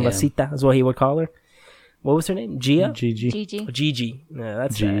Mambacita is what he would call her. What was her name? Gia? Gigi. Gigi. Gigi. No,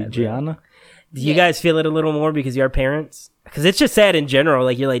 that's sad, bro. Gianna. Do you guys feel it a little more because you're parents? Because it's just sad in general.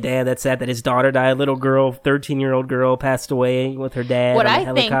 Like, you're like, damn, that's sad that his daughter died. Little girl, 13-year-old girl, passed away with her dad What on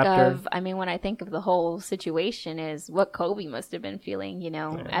a I think helicopter. of, I mean, when I think of the whole situation, is what Kobe must have been feeling, you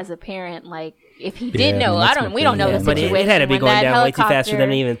know, as a parent. Like, if he did Yeah, know, I mean, that's we don't know my the thing. But situation. it had to be when going that down way too fast for them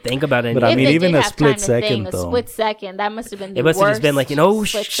to helicopter- even think about it. But I If mean, they even did a have split time to second, think, though. a split second, that must have been the It must have just worst been like, oh,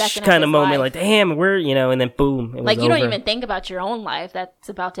 split second kind of his moment. life. Like, damn, we're, and then boom. It was Like, you don't over. even think about your own life that's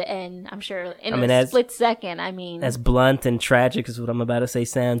about to end, I'm sure, in mean, a as- split second. I mean, As blunt and tragic as what I'm about to say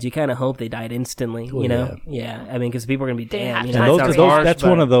sounds, you kind of hope they died instantly, you know? Yeah. I mean, because people are going to be, Didn't damn. have You to know, die it And sounds for harsh, that's but-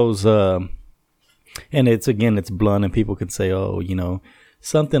 one of those, and it's blunt, and people could say, oh, you know,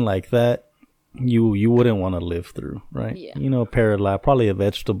 something like that, you wouldn't want to live through, right? Yeah. You know, paralyzed, probably a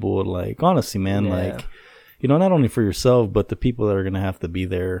vegetable, like, honestly, man, Yeah. like, you know, not only for yourself, but the people that are going to have to be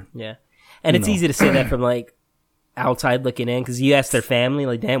there. Yeah. And it's easy to say that from like outside looking in, because you ask their family,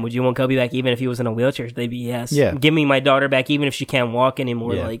 like, damn, would you want Kobe back even if he was in a wheelchair? They'd be yes. Yeah. Give me my daughter back even if she can't walk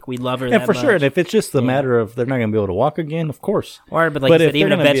anymore. Yeah. Like, we love her And that for much. sure, and if it's just the matter of they're not going to be able to walk again, of course. Or, but like But you if said, even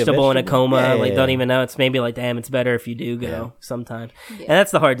they're a gonna be a vegetable in a vegetable, coma, yeah, like, yeah, don't yeah. even know. It's maybe like, damn, it's better if you do go sometimes. And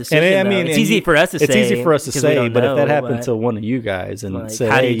that's the hard decision. And though. it's easy for us to say. It's easy for us to 'cause we say, don't but know, if that happened but- to one of you guys and Like, say,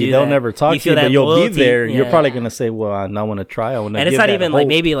 how do hey, you do they'll that? never talk You to feel you, but that you'll loyalty? be there, you're Yeah. probably going to say, well, I want to try. I want to And it's not even like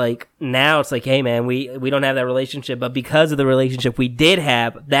maybe like now it's like, hey man, we don't have that relationship, but because of the relationship we did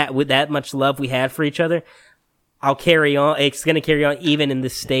have, that with that much love we had for each other, I'll carry on. It's going to carry on even in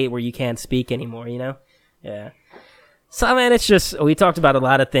this state where you can't speak anymore, you know? Yeah. So, man, it's just, we talked about a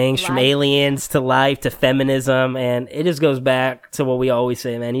lot of things from aliens to life to feminism, and it just goes back to what we always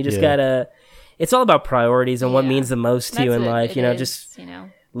say, man. You just gotta, it's all about priorities and what means the most to you in life. You know, just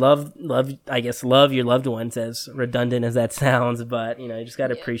love, I guess, love your loved ones, as redundant as that sounds, but, you know, you just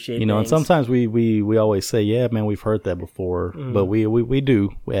gotta appreciate know, things. and sometimes we always say, yeah, man, we've heard that before, but we do.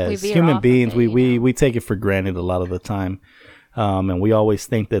 As human beings, we take it for granted a lot of the time. And we always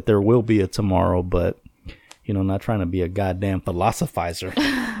think that there will be a tomorrow, but, you know, not trying to be a goddamn philosophizer.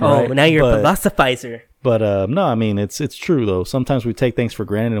 Oh, now you're a philosophizer. But no, I mean, it's true, though. Sometimes we take things for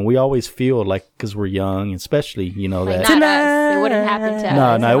granted, and we always feel like, because we're young, especially, you know, like that. not us. It wouldn't happen to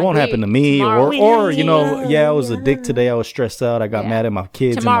us. No, it won't happen to me. Or you know, I was a dick today. I was stressed out. I got mad at my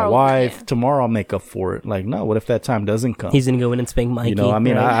kids and my wife. Tomorrow I'll make up for it. Like, no, what if that time doesn't come? He's going to go in and spank Mikey. You know, I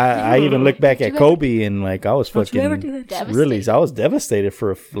mean, I even look back at Kobe, and, like, I was fucking, really, I was devastated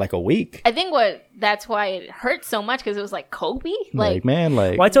for, like, a week. I think that's why it hurt so much, because it was like, Kobe? Like, man,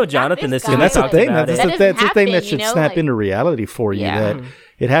 like. Well, I told Jonathan this. And that's the thing. That's the thing that should snap like, into reality for you. That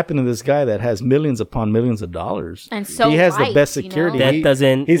it happened to this guy that has millions upon millions of dollars. And so he has the best security. You know? That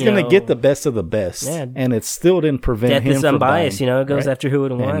doesn't. He's going to get the best of the best. Yeah. And it still didn't prevent him from Death is unbiased. You know, it goes after who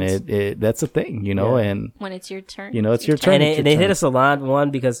it wants. And that's the thing. You know, and when it's your turn, you know, it's your turn. And it hit us a lot.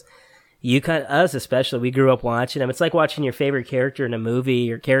 One, because us especially, we grew up watching them. It's like watching your favorite character in a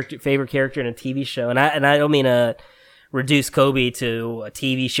movie or favorite character in a TV show. And I don't mean to reduce Kobe to a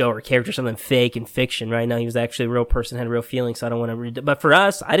TV show or character, something fake in fiction. Right now, he was actually a real person, had real feelings. So I don't want to. But for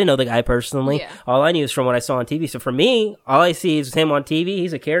us, I didn't know the guy personally. Yeah. All I knew is from what I saw on TV. So for me, all I see is him on TV.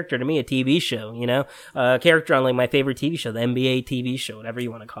 He's a character to me, a TV show. You know, a character on like my favorite TV show, the NBA TV show, whatever you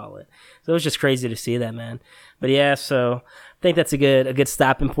want to call it. So it was just crazy to see that, man. But yeah, so I think that's a good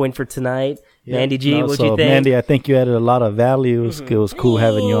stopping point for tonight. Yeah. Mandy G, what'd you think? Mandy, I think you added a lot of value. It was cool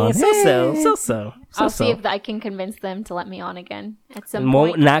having you on. So. I'll see if I can convince them to let me on again at some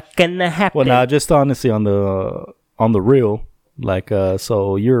point. Not gonna happen. Well, now, just honestly on the real, like,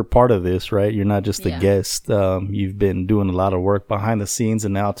 so you're part of this, right? You're not just a guest. You've been doing a lot of work behind the scenes,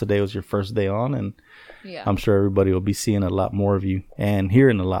 and now today was your first day on, and I'm sure everybody will be seeing a lot more of you and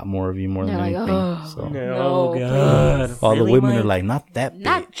hearing a lot more of you more than anything. Oh, God. All the women are like, not that bitch.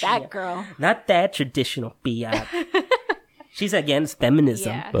 Not that girl. Not that traditional biatch. She's against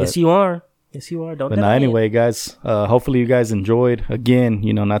feminism. Yeah. Yes, you are. Yes, you are. But now, anyway, guys, hopefully you guys enjoyed. Again,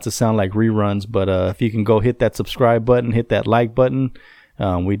 you know, not to sound like reruns, but if you can go hit that subscribe button, hit that like button,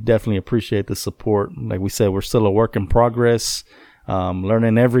 we definitely appreciate the support. Like we said, we're still a work in progress,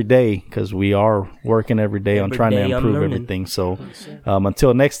 learning every day, because we are working every day on trying to improve everything. So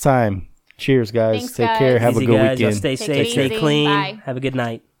until next time, cheers, guys. Thanks, Take guys. care. Have Easy, a good guys. weekend. Stay safe. Stay clean. Bye. Have a good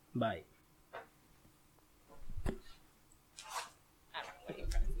night. Bye.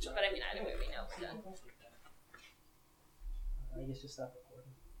 But I mean, I don't really know. I guess just stop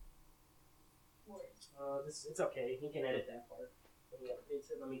recording. It's okay. He can edit that part.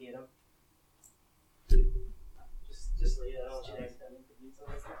 Let me get him. Just leave it. I don't want you to accidentally delete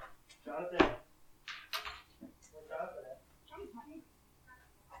something. Jonathan. Where's Jonathan at?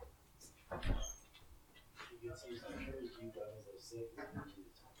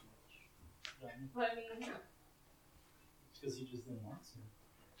 But I mean, because he just didn't want to.